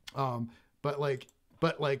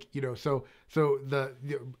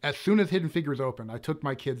 As soon as Hidden Figures opened, I took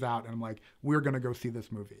my kids out and I'm like, we're gonna go see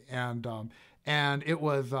this movie. And it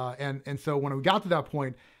was and so when we got to that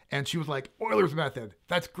point, and she was like, Euler's method,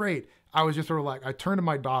 that's great. I was just sort of like, I turned to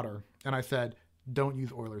my daughter and I said, don't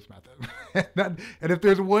use Euler's method. And if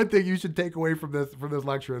there's one thing you should take away from this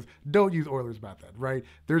lecture is don't use Euler's method, right?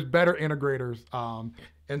 There's better integrators.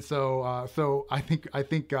 And so I think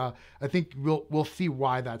we'll see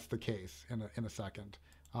why that's the case in a second.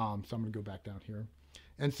 So I'm gonna go back down here.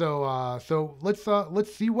 And so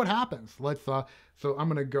let's see what happens. So I'm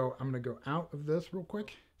gonna go out of this real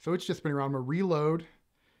quick. So it's just spinning around. I'm gonna reload,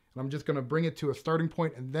 and I'm just gonna bring it to a starting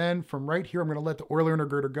point, and then from right here, I'm gonna let the Euler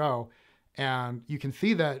integrator go. And you can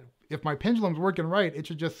see that if my pendulum's working right, it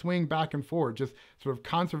should just swing back and forth, just sort of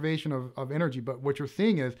conservation of energy. But what you're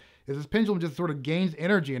seeing is this pendulum just sort of gains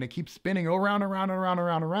energy, and it keeps spinning around,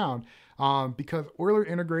 because Euler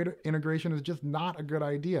integration is just not a good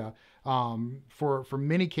idea for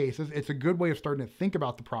many cases. It's a good way of starting to think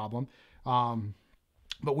about the problem,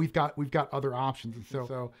 but we've got other options.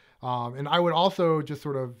 And and I would also just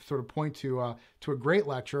sort of point to a great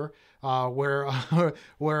lecture where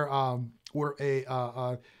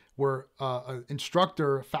an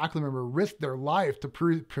instructor, faculty member risked their life to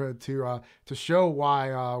show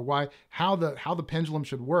how the pendulum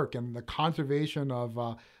should work and the conservation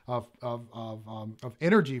of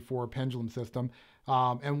energy for a pendulum system,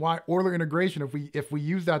 and why Euler integration, if we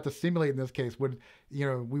use that to simulate in this case,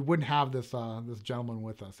 we wouldn't have this gentleman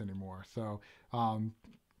with us anymore. So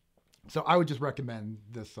I would just recommend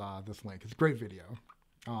this link. It's a great video.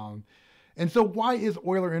 And so why is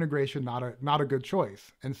Euler integration not a good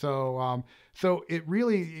choice? And so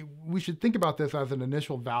we should think about this as an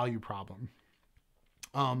initial value problem.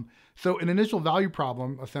 So an initial value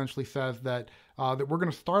problem essentially says that we're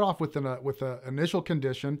going to start off with an initial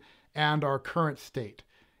condition and our current state.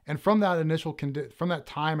 And from that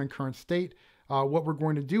time and current state, what we're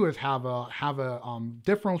going to do is have a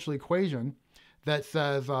differential equation that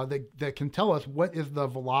says that can tell us what is the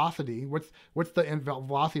velocity, what's the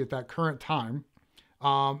velocity at that current time,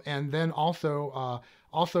 and then also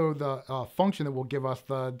the function that will give us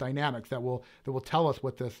the dynamics that will tell us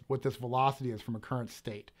what this velocity is from a current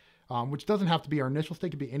state, which doesn't have to be our initial state;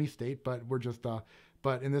 it could be any state, but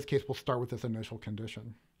but in this case we'll start with this initial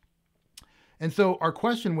condition. And so our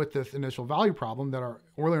question with this initial value problem that our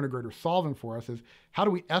Euler integrator is solving for us is, how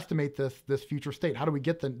do we estimate this future state? How do we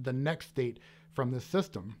get the next state from this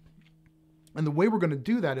system? And the way we're going to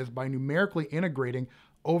do that is by numerically integrating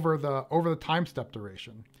over the time step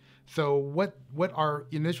duration. So what our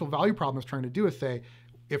initial value problem is trying to do is say,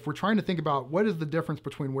 if we're trying to think about what is the difference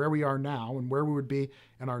between where we are now and where we would be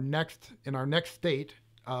in our next state,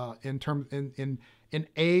 that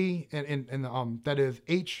is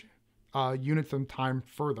h units in time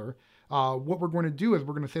further, what we're going to do is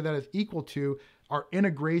we're going to say that is equal to our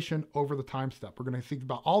integration over the time step. We're going to think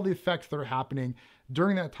about all the effects that are happening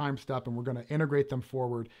during that time step, and we're going to integrate them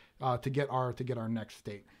forward to get our next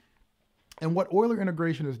state. And what Euler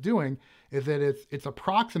integration is doing is that it's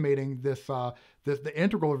approximating the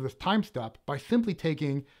integral of this time step by simply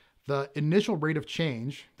taking the initial rate of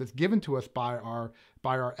change that's given to us by our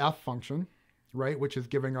f function, right, which is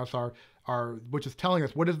giving us which is telling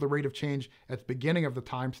us what is the rate of change at the beginning of the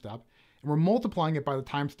time step, and we're multiplying it by the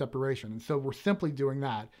time step duration. And so we're simply doing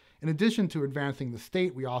that. In addition to advancing the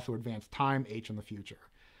state, we also advance time, h in the future.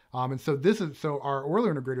 And so our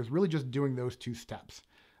Euler integrator is really just doing those two steps.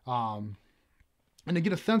 And to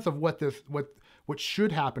get a sense of what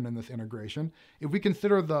should happen in this integration, if we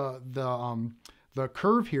consider the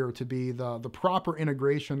curve here to be the proper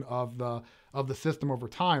integration of the system over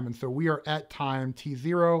time, and so we are at time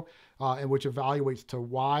t0, and which evaluates to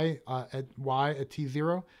y at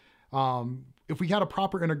t0. If we had a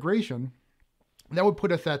proper integration, that would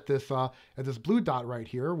put us at this blue dot right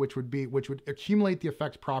here, which would accumulate the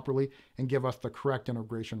effects properly and give us the correct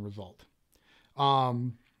integration result.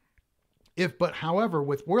 However,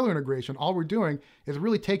 with Euler integration, all we're doing is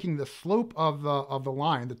really taking the slope of the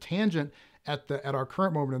line, the tangent at our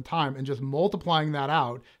current moment in time and just multiplying that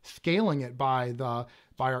out, scaling it by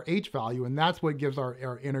our h value, and that's what gives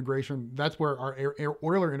our integration. That's where our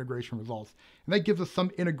Euler integration results, and that gives us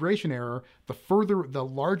some integration error. The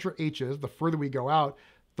larger h is, the further we go out,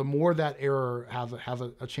 the more that error has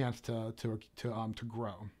a chance to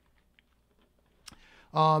grow.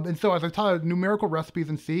 And so, as I taught, Numerical Recipes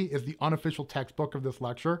in C is the unofficial textbook of this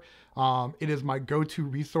lecture. It is my go-to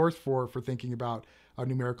resource for thinking about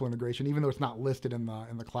numerical integration, even though it's not listed in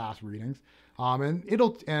the class readings. And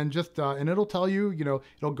it'll tell you,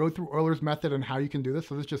 it'll go through Euler's method and how you can do this.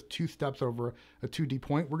 So this is just 2 steps over a 2D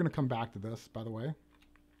point. We're going to come back to this, by the way.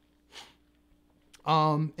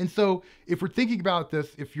 And so if we're thinking about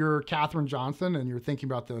this, if you're Katherine Johnson and you're thinking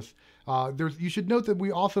about this, you should note that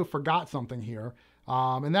we also forgot something here.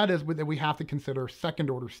 And that is that we have to consider second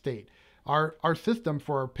order state. Our system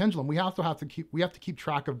for our pendulum, we have to keep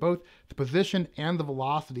track of both the position and the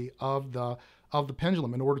velocity of the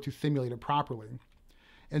pendulum in order to simulate it properly.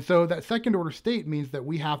 And so that second order state means that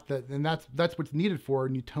we have to, and that's what's needed for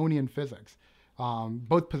Newtonian physics,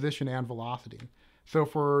 both position and velocity. So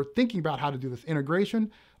for thinking about how to do this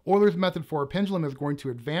integration, Euler's method for a pendulum is going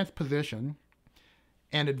to advance position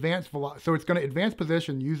and advance velocity. So it's going to advance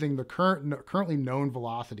position using the currently known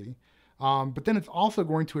velocity. But then it's also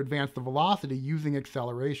going to advance the velocity using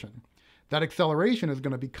acceleration. That acceleration is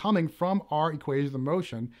going to be coming from our equations of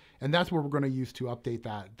motion, and that's what we're going to use to update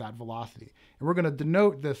that velocity. And we're going to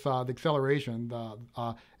denote this the acceleration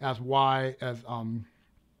as y as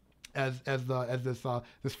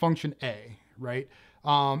this function a, right?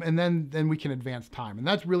 And then we can advance time, and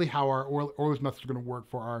that's really how our Euler's method is going to work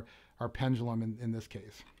for our pendulum in this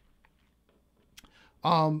case.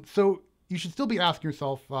 So you should still be asking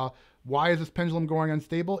yourself, why is this pendulum going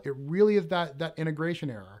unstable? It really is that integration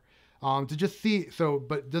error. To just see,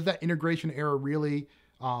 but does that integration error really,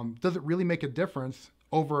 does it really make a difference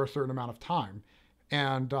over a certain amount of time?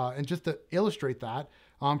 And just to illustrate that,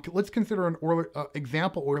 let's consider an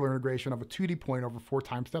example Euler integration of a 2D point over 4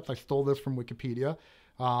 time steps. I stole this from Wikipedia.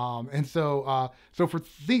 So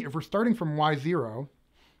if we're starting from y0,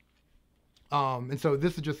 and so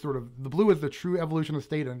this is just sort of, the blue is the true evolution of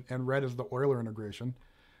state and red is the Euler integration.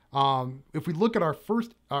 If we look at our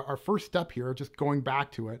first step here, just going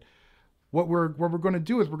back to it, what we're going to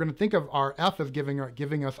do is we're going to think of our f as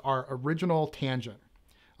giving us our original tangent,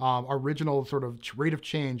 our original sort of rate of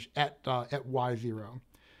change at y0.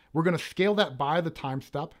 We're going to scale that by the time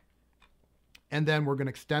step, and then we're going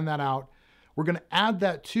to extend that out. We're going to add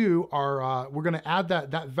that to our,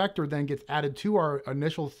 that vector then gets added to our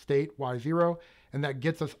initial state y0, and that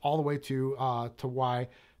gets us all the way to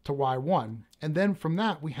y1. And then from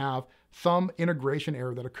that, we have some integration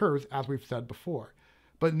error that occurs, as we've said before.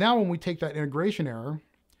 But now when we take that integration error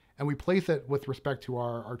and we place it with respect to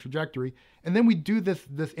our trajectory, and then we do this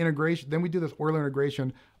integration, then we do this Euler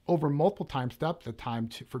integration over multiple time steps at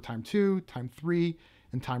for time 2, time 3,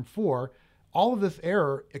 and time 4, all of this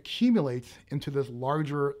error accumulates into this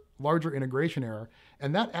larger integration error,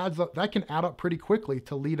 and that adds up. That can add up pretty quickly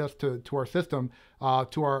to lead us to our system,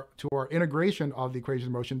 to our integration of the equation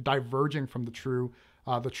of motion diverging from the true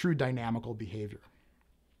dynamical behavior.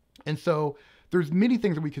 And so there's many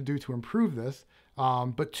things that we could do to improve this,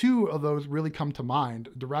 but 2 of those really come to mind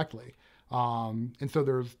directly. And so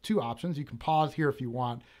there's 2 options. You can pause here if you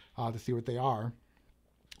want to see what they are.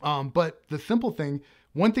 But the simple thing,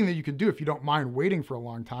 one thing that you could do if you don't mind waiting for a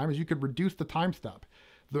long time, is you could reduce the time step.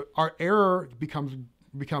 Our error becomes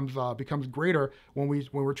greater when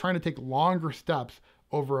we're trying to take longer steps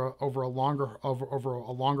over a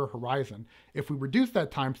longer horizon. If we reduce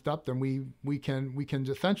that time step, then we can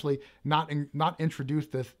essentially not introduce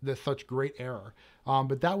this such great error.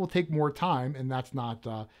 But that will take more time, and that's not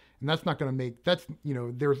going to make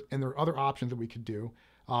there are other options that we could do.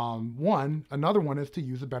 Another one is to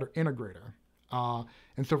use a better integrator.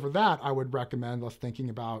 And so for that, I would recommend us thinking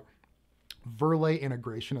about Verlet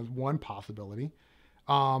integration as one possibility.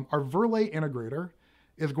 Our Verlet integrator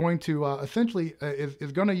is going to essentially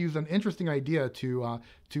is going to use an interesting idea to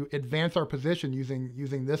advance our position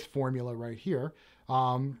using this formula right here.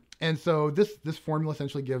 And so this formula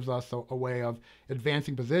essentially gives us a way of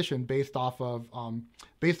advancing position based off of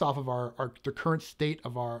the current state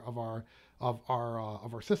of our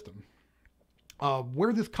system.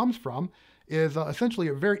 Where this comes from is essentially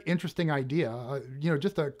a very interesting idea,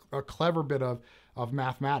 just a clever bit of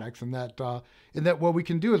mathematics, and that what we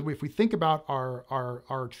can do is if we think about our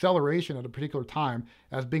acceleration at a particular time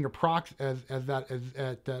as being at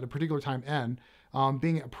a particular time n,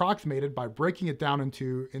 being approximated by breaking it down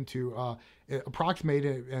into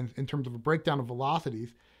approximated in terms of a breakdown of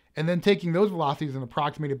velocities, and then taking those velocities and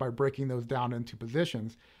approximating by breaking those down into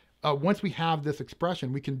positions. Once we have this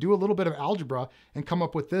expression, we can do a little bit of algebra and come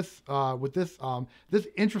up with this this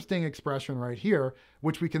interesting expression right here,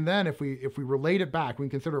 which we can then, if we relate it back, we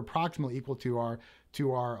can consider approximately equal to our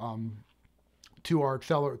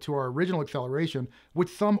original acceleration with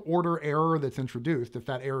some order error that's introduced. If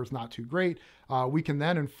that error is not too great, we can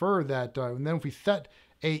then infer that, and then if we set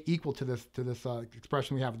a equal to this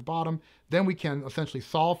expression we have at the bottom, then we can essentially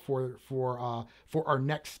solve for our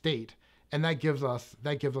next state. And that gives us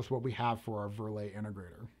what we have for our Verlet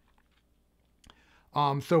integrator.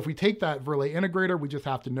 So if we take that Verlet integrator, we just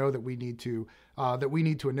have to know that we need to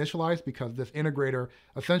initialize, because this integrator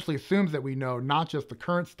essentially assumes that we know not just the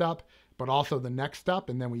current step, but also the next step,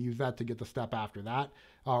 and then we use that to get the step after that.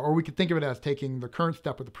 Or we could think of it as taking the current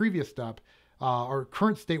step with the previous step, or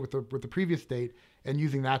current state with the previous state, and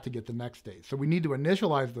using that to get the next state. So we need to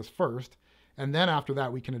initialize this first, and then after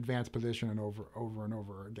that we can advance position and over and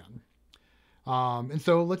over again. And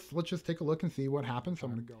so let's just take a look and see what happens. So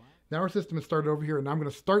I'm going to go out. Now our system is started over here, and I'm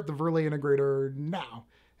going to start the Verlet integrator now.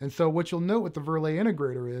 And so what you'll note with the Verlet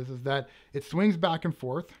integrator is that it swings back and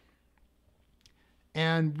forth.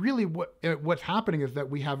 And really what's happening is that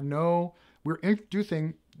we're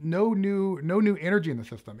introducing no new energy in the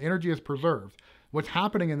system. Energy is preserved. What's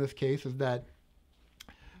happening in this case is that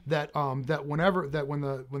when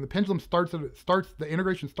the pendulum starts, the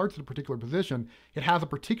integration starts at a particular position, it has a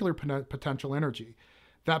particular potential energy.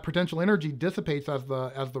 That potential energy dissipates as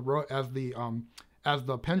the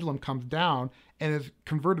pendulum comes down, and is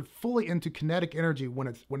converted fully into kinetic energy when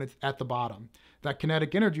it's at the bottom. That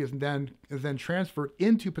kinetic energy is then transferred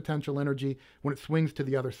into potential energy when it swings to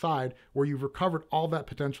the other side, where you've recovered all that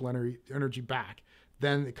potential energy back.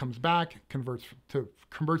 Then it comes back, converts to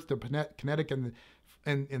kinetic in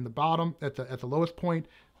the bottom at the lowest point,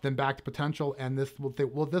 then back to potential, and this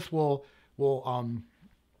will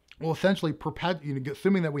essentially perpetuate,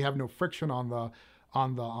 assuming that we have no friction on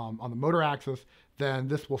the motor axis, then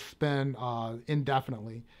this will spin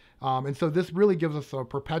indefinitely. And so this really gives us a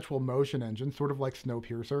perpetual motion engine, sort of like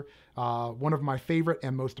Snowpiercer, one of my favorite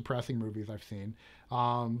and most depressing movies I've seen.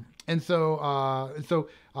 And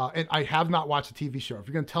I have not watched the TV show. If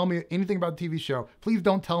you're going to tell me anything about the TV show, please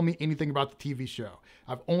don't tell me anything about the TV show.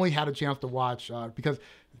 I've only had a chance to watch because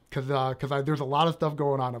there's a lot of stuff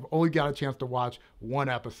going on. I've only got a chance to watch one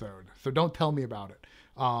episode, so don't tell me about it.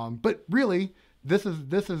 But really, this is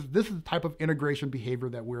the type of integration behavior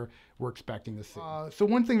that we're expecting to see. So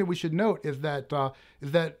one thing that we should note is that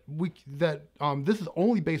this is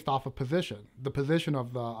only based off of position, the position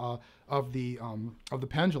of the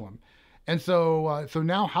pendulum, and so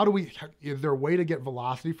now is there a way to get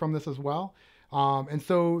velocity from this as well? And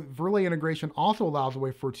so Verlet integration also allows a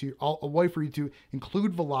way for you to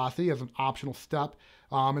include velocity as an optional step,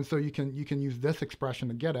 and so you can use this expression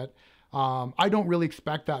to get it. I don't really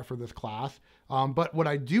expect that for this class, but what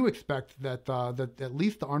I do expect that at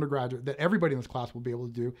least the undergraduate, that everybody in this class will be able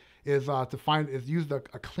to do is use a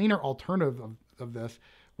cleaner alternative of this,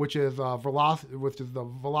 which is the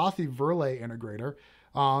velocity Verlet integrator.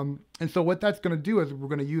 And so what that's going to do is we're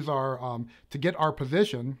going to use our to get our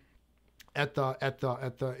position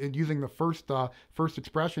using the first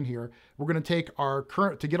expression here. We're going to take our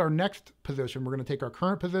to get our next position. We're going to take our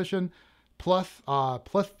current position plus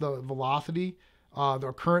the velocity,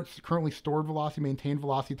 the currently stored velocity, maintained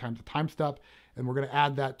velocity times the time step, and we're going to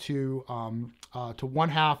add that to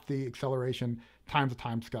 1/2 the acceleration times the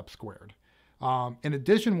time step squared. In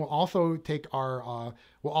addition, we'll also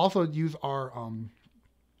use our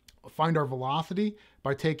find our velocity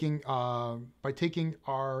by taking our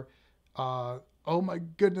oh my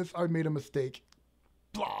goodness, I made a mistake.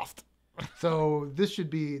 Blast. So this should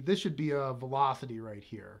be a velocity right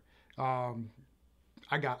here. I'm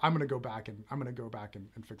gonna go back and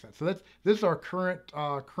fix that. So this is our current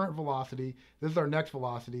velocity. This is our next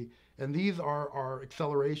velocity, and these are our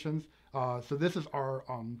accelerations. So this is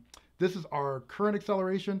our current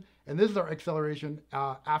acceleration, and this is our acceleration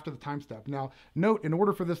after the time step. Now, note, in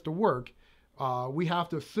order for this to work, we have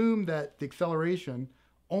to assume that the acceleration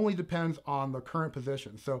only depends on the current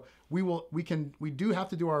position. So we do have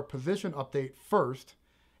to do our position update first,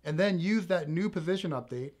 and then use that new position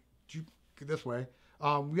update this way.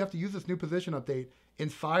 We have to use this new position update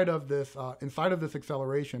inside of this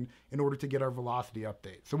acceleration in order to get our velocity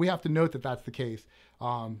update. So we have to note that that's the case,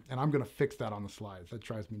 and I'm going to fix that on the slides. That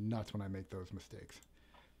drives me nuts when I make those mistakes.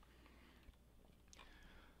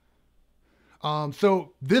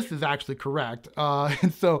 So this is actually correct,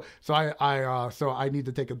 and so I need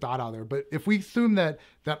to take a dot out of there. But if we assume that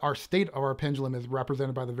our state of our pendulum is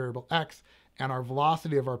represented by the variable x, and our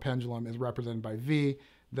velocity of our pendulum is represented by v,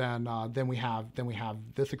 then we have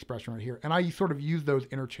this expression right here. And I sort of use those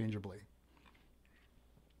interchangeably.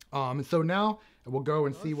 And so now we'll go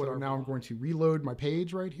and see what. Now I'm going to reload my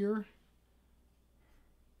page right here.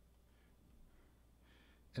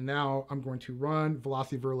 And now I'm going to run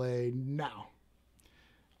Velocity Verlet now.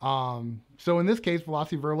 So in this case,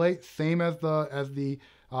 Velocity Verlet, same as the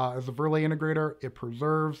Verlet integrator, it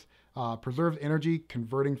preserves energy,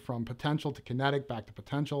 converting from potential to kinetic, back to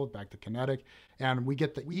potential, back to kinetic, and we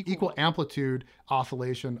get the equal amplitude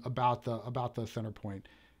oscillation about the center point.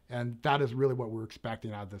 And that is really what we're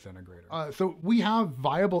expecting out of this integrator. So we have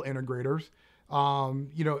viable integrators,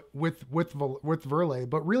 with Verlet,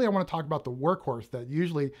 but really I want to talk about the workhorse that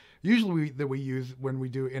usually we use when we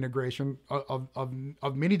do integration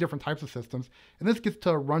of many different types of systems. And this gets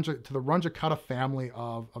to the Runge-Kutta family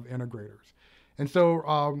of integrators. And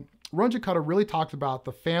so Runge-Kutta really talks about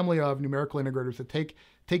the family of numerical integrators that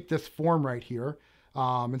take this form right here.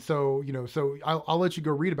 And so, so I'll let you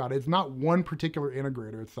go read about it. It's not one particular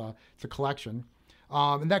integrator. It's a collection.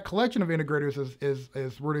 And that collection of integrators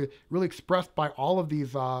is really expressed by all of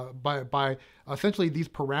these, by essentially these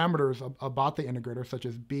parameters about the integrator, such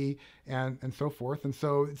as B and so forth. And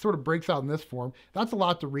so it sort of breaks out in this form. That's a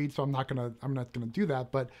lot to read, so I'm not gonna do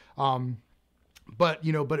that. But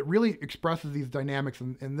it really expresses these dynamics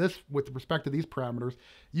in this with respect to these parameters.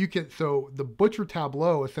 So the Butcher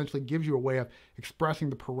tableau essentially gives you a way of expressing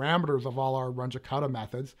the parameters of all our Runge-Kutta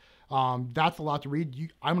methods. That's a lot to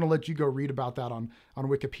read. I'm going to let you go read about that on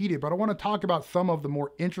Wikipedia, but I want to talk about some of the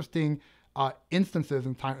more interesting instances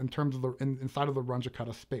in terms of inside of the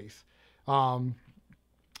Runge-Kutta space. And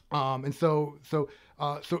so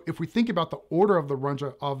if we think about the order of the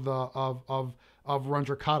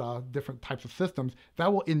Runge-Kutta, different types of systems,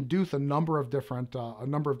 that will induce a number of different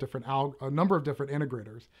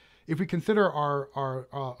integrators. If we consider a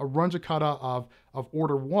Runge-Kutta of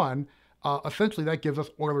order 1, essentially that gives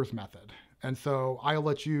us Euler's method. And so I'll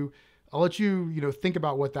let you think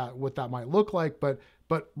about what that might look like, but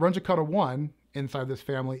Runge-Kutta 1 inside this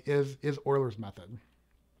family is Euler's method.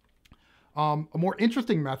 A more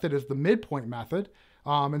interesting method is the midpoint method.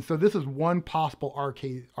 And so this is one possible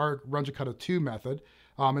Runge-Kutta 2 method.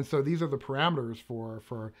 And so these are the parameters for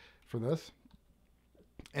this.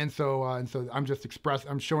 And so I'm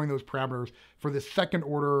showing those parameters for this second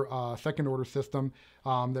order system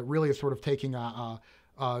that really is sort of taking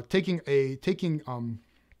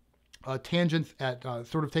tangents at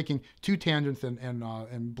sort of taking two tangents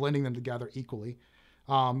and blending them together equally.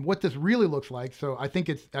 What this really looks like, so I think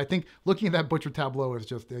looking at that Butcher tableau is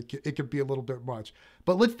just it could be a little bit much.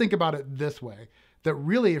 But let's think about it this way: that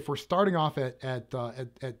really, if we're starting off at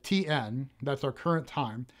Tn, that's our current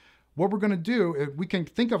time. What we're going to do is we can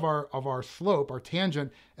think of our slope, our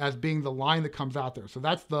tangent, as being the line that comes out there. So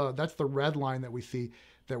that's the red line that we're seeing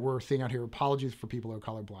out here. Apologies for people who are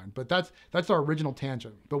colorblind, but that's our original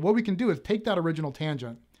tangent. But what we can do is take that original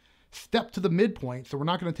tangent, step to the midpoint. So we're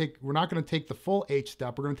not going to take the full h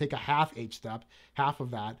step. We're going to take a half h step, half of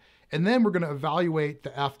that, and then we're going to evaluate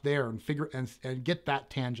the f there and figure and get that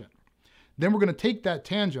tangent. Then we're going to take that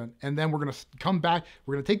tangent, and then we're going to come back.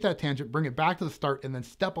 We're going to take that tangent, bring it back to the start, and then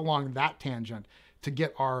step along that tangent to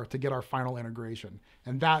get our final integration.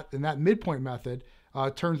 And that midpoint method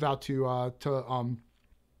turns out to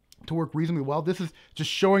work reasonably well. This is just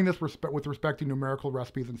showing this with respect to numerical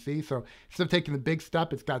recipes in C. So instead of taking the big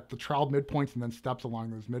step, it's got the trial midpoints and then steps along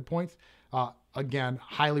those midpoints. Again,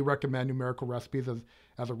 highly recommend numerical recipes as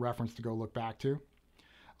a reference to go look back to.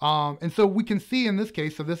 And so we can see in this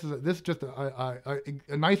case, so this is just a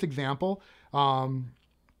nice example from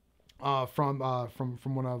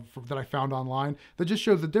that I found online that just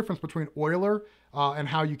shows the difference between Euler and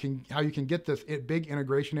how you can get this big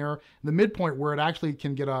integration error, the midpoint where it actually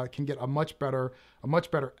can get a much better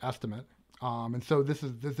estimate. And so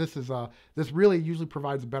this really usually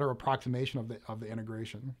provides a better approximation of the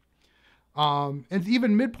integration. And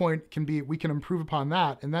even midpoint we can improve upon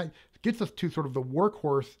that, and that gets us to sort of the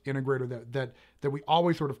workhorse integrator that we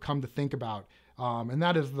always sort of come to think about, and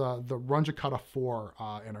that is the Runge-Kutta 4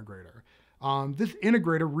 integrator. This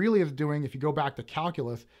integrator really is doing, if you go back to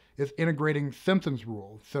calculus, is integrating Simpson's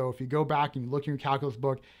rule. So if you go back and you look in your calculus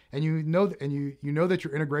book, and you know that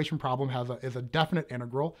your integration problem is a definite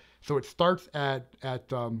integral, so it starts at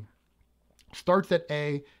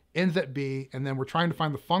A, ends at B, and then we're trying to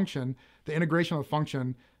find the integration of the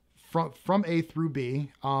function from A through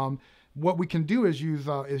B. What we can do is use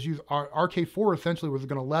our RK4 essentially was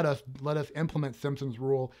going to let us implement Simpson's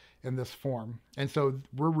rule in this form. And so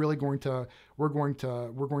we're really going to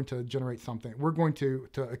generate something. We're going to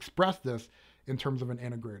express this in terms of an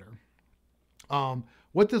integrator.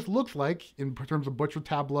 What this looks like in terms of butcher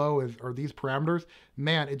tableau are these parameters.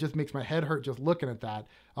 Man, it just makes my head hurt just looking at that.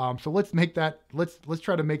 So let's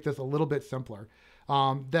try to make this a little bit simpler.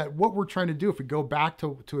 That what we're trying to do, if we go back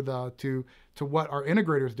to what our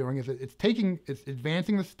integrator is doing, is it's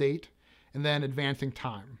advancing the state and then advancing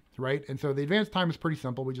time, right? And so the advanced time is pretty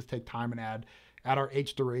simple. We just take time and add our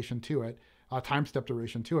h duration to it, time step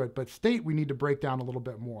duration to it. But state, we need to break down a little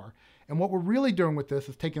bit more. And what we're really doing with this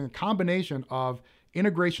is taking a combination of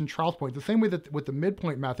integration trial points, the same way that with the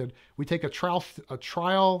midpoint method, we take we find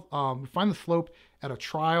the slope at a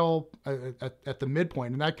trial at the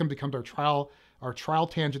midpoint, and that becomes our trial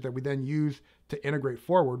tangent that we then use to integrate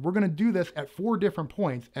forward. We're going to do this at 4 different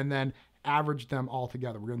points and then average them all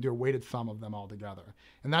together. We're going to do a weighted sum of them all together.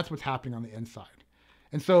 And that's what's happening on the inside.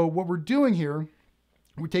 And so what we're doing here,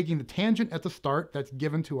 we're taking the tangent at the start that's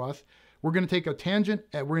given to us. We're going to take a tangent,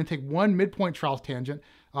 we're going to take one midpoint trial tangent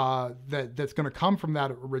that's going to come from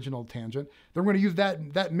that original tangent. Then we're going to use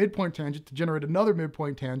that midpoint tangent to generate another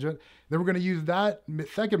midpoint tangent. Then we're going to use that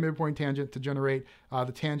second midpoint tangent to generate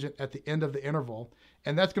the tangent at the end of the interval.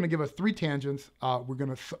 And that's going to give us 3 tangents. We're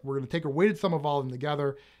going to take a weighted sum of all of them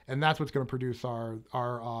together, and that's what's going to produce our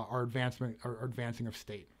advancing of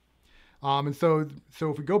state. And so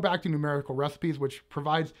if we go back to numerical recipes, which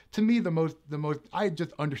provides to me the most, I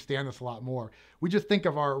just understand this a lot more. We just think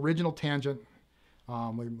of our original tangent.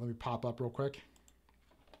 Let me pop up real quick.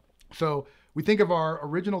 So we think of our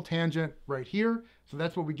original tangent right here. So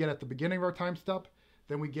that's what we get at the beginning of our time step.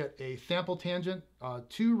 Then we get a sample tangent,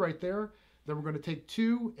 2 right there. Then we're going to take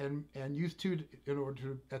 2 and use 2 in order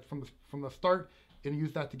to from the start and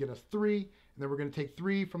use that to get us 3. And then we're going to take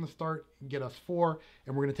 3 from the start and get us 4.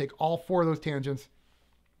 And we're going to take all 4 of those tangents,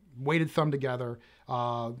 weighted sum together,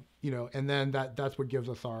 and then that's what gives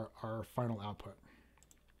us our final output.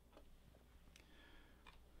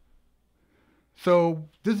 So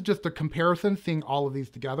this is just a comparison, seeing all of these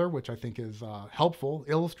together, which I think is helpful,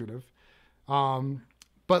 illustrative.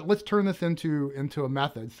 But let's turn this into a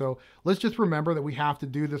method. So let's just remember that we have to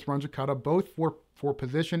do this Runge-Kutta both for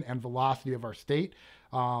position and velocity of our state.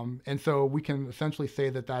 And so we can essentially say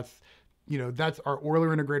that that's our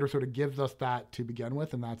Euler integrator sort of gives us that to begin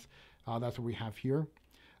with, and that's what we have here.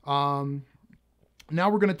 Now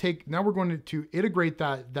we're going to integrate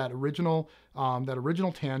that original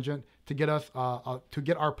tangent to get us to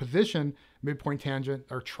get our position midpoint tangent,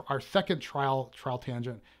 or our second trial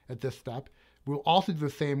tangent at this step. We'll also do the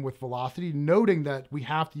same with velocity, noting that we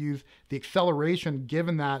have to use the acceleration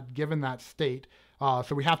given that state.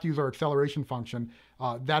 So we have to use our acceleration function.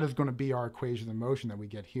 That is going to be our equation of motion that we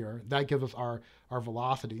get here. That gives us our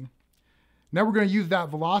velocity. Now we're going to use that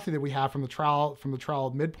velocity that we have from the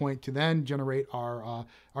trial midpoint to then generate our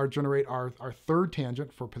third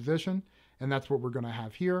tangent for position, and that's what we're going to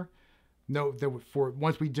have here. Note that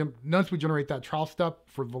once we generate that trial step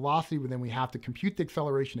for velocity, then we have to compute the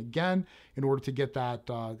acceleration again in order to get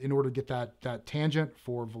that tangent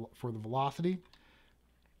for the velocity.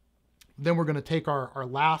 Then we're going to take our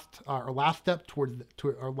last step towards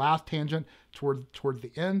our last tangent towards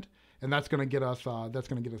the end, and that's going to get us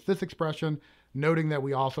this expression. Noting that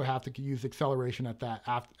we also have to use acceleration at that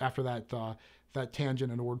after that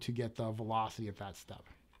tangent in order to get the velocity at that step.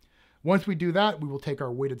 Once we do that, we will take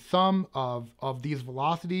our weighted sum of these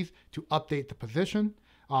velocities to update the position.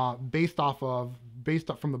 Based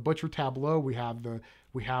from the butcher tableau, we have the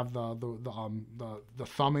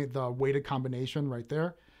weighted combination right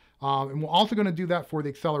there. And we're also going to do that for the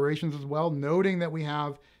accelerations as well, noting that we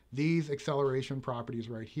have these acceleration properties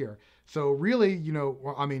right here. So really,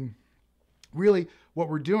 really what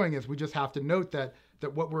we're doing is we just have to note that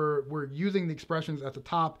what we're using the expressions at the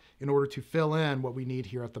top in order to fill in what we need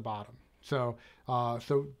here at the bottom. So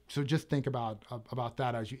so just think about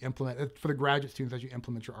that as you implement, for the graduate students, as you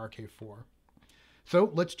implement your RK4.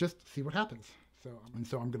 So let's just see what happens. So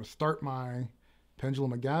I'm going to start my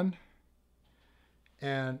pendulum again.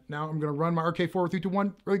 And now I'm going to run my RK4 3, 2,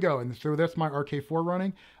 1. There we go. And so that's my RK4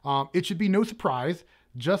 running. It should be no surprise,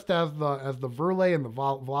 just as the Verlet and the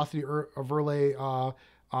velocity Verlet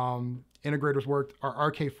integrators worked,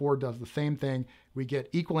 our RK4 does the same thing. We get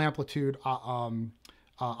equal amplitude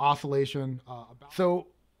oscillation. So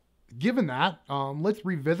given that, let's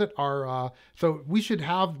revisit our. So we should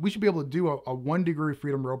be able to do a 1 degree of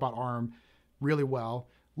freedom robot arm really well.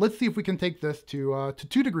 Let's see if we can take this to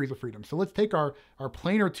 2 degrees of freedom. So let's take our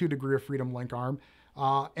planar 2 degree of freedom link arm.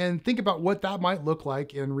 and think about what that might look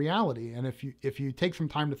like in reality. And if you take some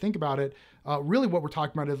time to think about it, really what we're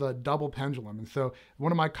talking about is a double pendulum. And so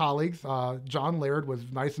one of my colleagues, John Laird,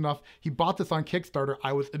 was nice enough. He bought this on Kickstarter.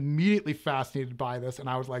 I was immediately fascinated by this, and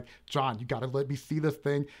I was like, John, you got to let me see this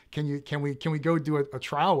thing. Can we go do a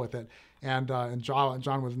trial with it? And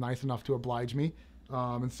John was nice enough to oblige me. So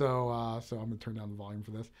I'm gonna turn down the volume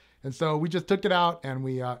for this. And so we just took it out, and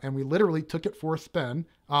we literally took it for a spin.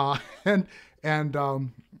 And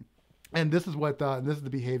this is what this is the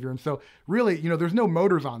behavior. And so really, there's no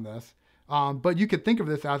motors on this, but you could think of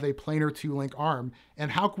this as a planar two-link arm.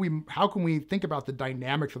 And how can we think about the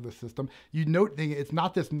dynamics of the system? You note it's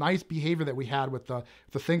not this nice behavior that we had with the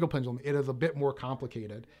single pendulum. It is a bit more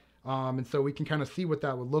complicated. And so we can kind of see what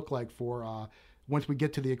that would look like for once we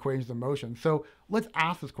get to the equations of motion. So let's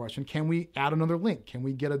ask this question: can we add another link? Can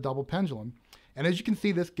we get a double pendulum? And as you can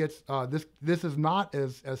see, this gets this is not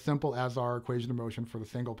as simple as our equation of motion for the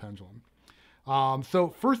single pendulum.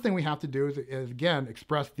 So first thing we have to do is again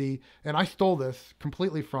express and I stole this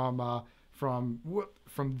completely from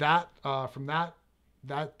that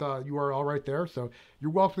URL right there. So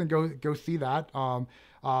you're welcome to go see that.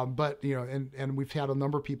 But and we've had a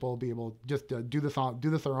number of people be able just to do this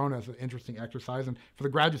their own as an interesting exercise. And for the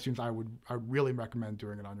graduate students, I really recommend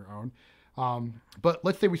doing it on your own. But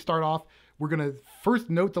let's say we start off. We're going to first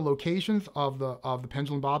note the locations of the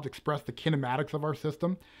pendulum bobs, express the kinematics of our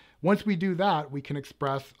system. Once we do that, we can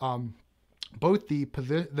express both the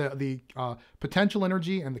potential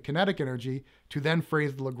energy and the kinetic energy to then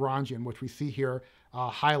phrase the Lagrangian, which we see here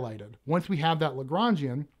highlighted. Once we have that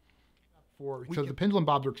Lagrangian, so the pendulum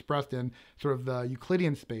bobs are expressed in sort of the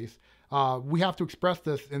Euclidean space. We have to express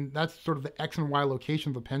this, and that's sort of the X and Y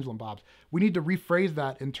locations of pendulum bobs. We need to rephrase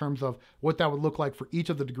that in terms of what that would look like for each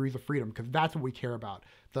of the degrees of freedom, because that's what we care about: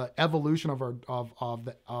 the evolution of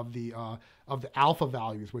the alpha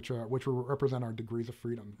values, which will represent our degrees of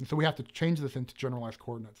freedom. And so we have to change this into generalized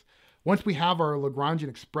coordinates. Once we have our Lagrangian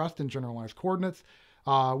expressed in generalized coordinates,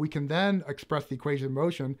 we can then express the equation of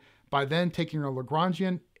motion by then taking our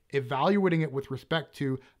Lagrangian, evaluating it with respect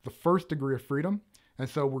to the first degree of freedom. And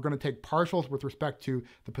so we're going to take partials with respect to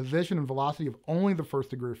the position and velocity of only the first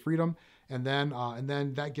degree of freedom. And then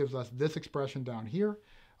that gives us this expression down here.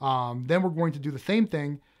 Then we're going to do the same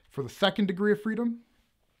thing for the second degree of freedom.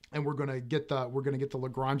 And we're going to get the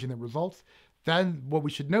Lagrangian that results. Then what we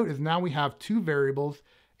should note is now we have two variables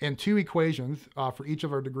and two equations for each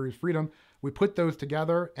of our degrees of freedom. We put those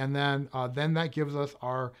together, and then that gives us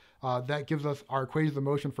our equations of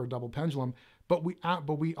motion for a double pendulum. But we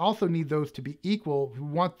also need those to be equal. We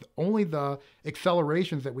want only the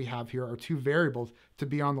accelerations that we have here, our two variables, to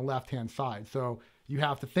be on the left-hand side. So you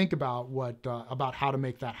have to think about about how to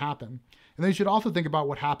make that happen. And then you should also think about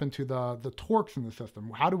what happened to the torques in the system.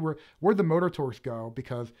 Where'd the motor torques go?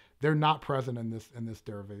 Because they're not present in this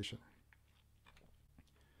derivation.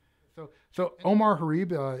 So Omar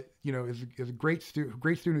Harib, is a great student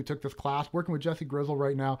who took this class, working with Jesse Grizzle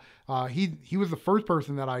right now. He was the first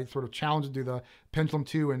person that I sort of challenged to do the Pendulum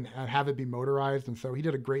 2 and have it be motorized, and so he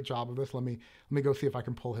did a great job of this. Let me go see if I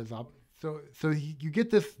can pull his up. So you get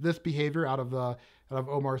this behavior out of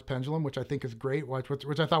Omar's pendulum, which I think is great,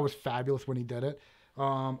 which I thought was fabulous when he did it.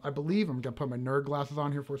 I believe I'm gonna put my nerd glasses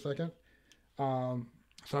on here for a second. So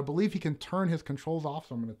I believe he can turn his controls off.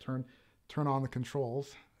 So I'm gonna turn on the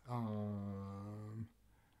controls.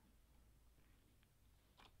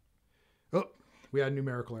 Oh, we had a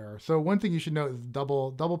numerical error. So one thing you should know is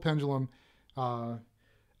double pendulum.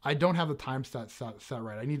 I don't have the time set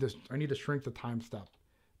right. I need to shrink the time step.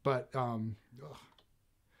 But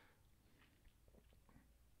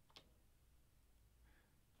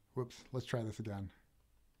whoops, let's try this again.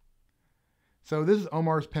 So this is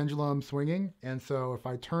Omar's pendulum swinging, and so if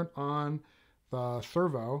I turn on the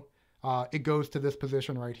servo, it goes to this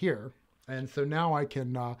position right here. And so now I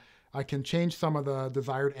can change some of the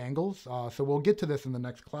desired angles. So we'll get to this in the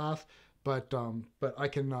next class, but I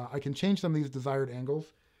can change some of these desired angles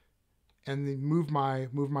and then move my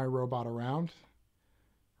robot around,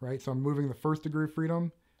 right? So I'm moving the first degree of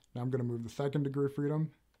freedom. Now I'm going to move the second degree of freedom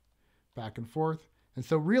back and forth. And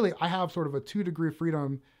so really I have sort of a 2 degree of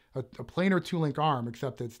freedom, a planar 2-link arm,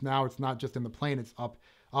 except it's not just in the plane, it's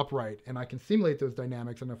upright, and I can simulate those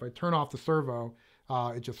dynamics. And if I turn off the servo,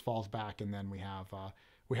 it just falls back, and then we have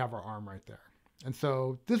our arm right there. And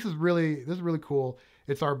so this is really cool.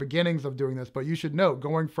 It's our beginnings of doing this, but you should note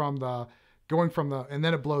going from the and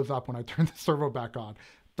then it blows up when I turn the servo back on.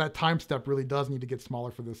 That time step really does need to get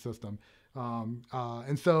smaller for this system,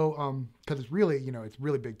 and so because it's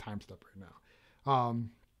really big time step right now.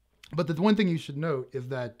 But the one thing you should note is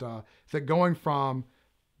that going from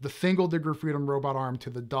the single degree of freedom robot arm to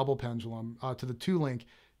the double pendulum, to the 2-link,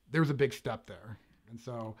 there's a big step there. And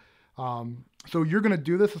so, so you're going to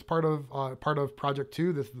do this as part of project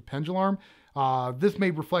 2. This is the Pendularm. This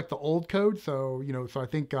may reflect the old code. So,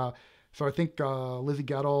 so I think Lizzie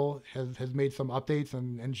Gettle has made some updates,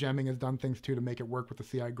 and Gemming has done things too to make it work with the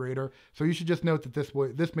CI grader. So you should just note that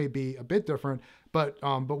this may be a bit different, but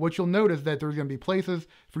what you'll note is that there's going to be places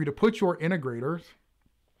for you to put your integrators.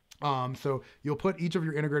 So you'll put each of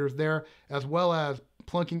your integrators there, as well as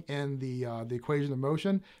plunking in the equation of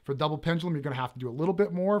motion. For double pendulum, you're going to have to do a little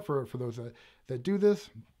bit more for those that do this.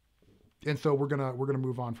 And so we're gonna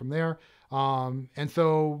move on from there. And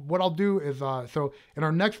so what I'll do is so in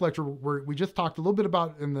our next lecture, we just talked a little bit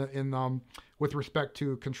about with respect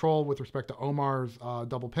to control, with respect to Omar's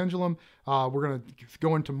double pendulum. We're gonna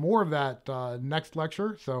go into more of that next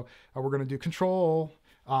lecture. So we're gonna do control.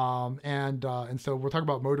 And so we'll talk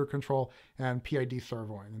about motor control and PID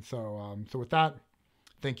servoing. And so with that,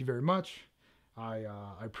 thank you very much. I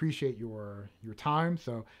appreciate your time.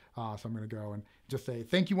 So I'm going to go and just say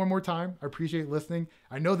thank you one more time. I appreciate listening.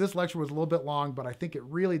 I know this lecture was a little bit long, but I think it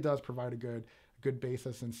really does provide a good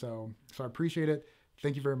basis. And so I appreciate it.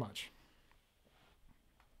 Thank you very much.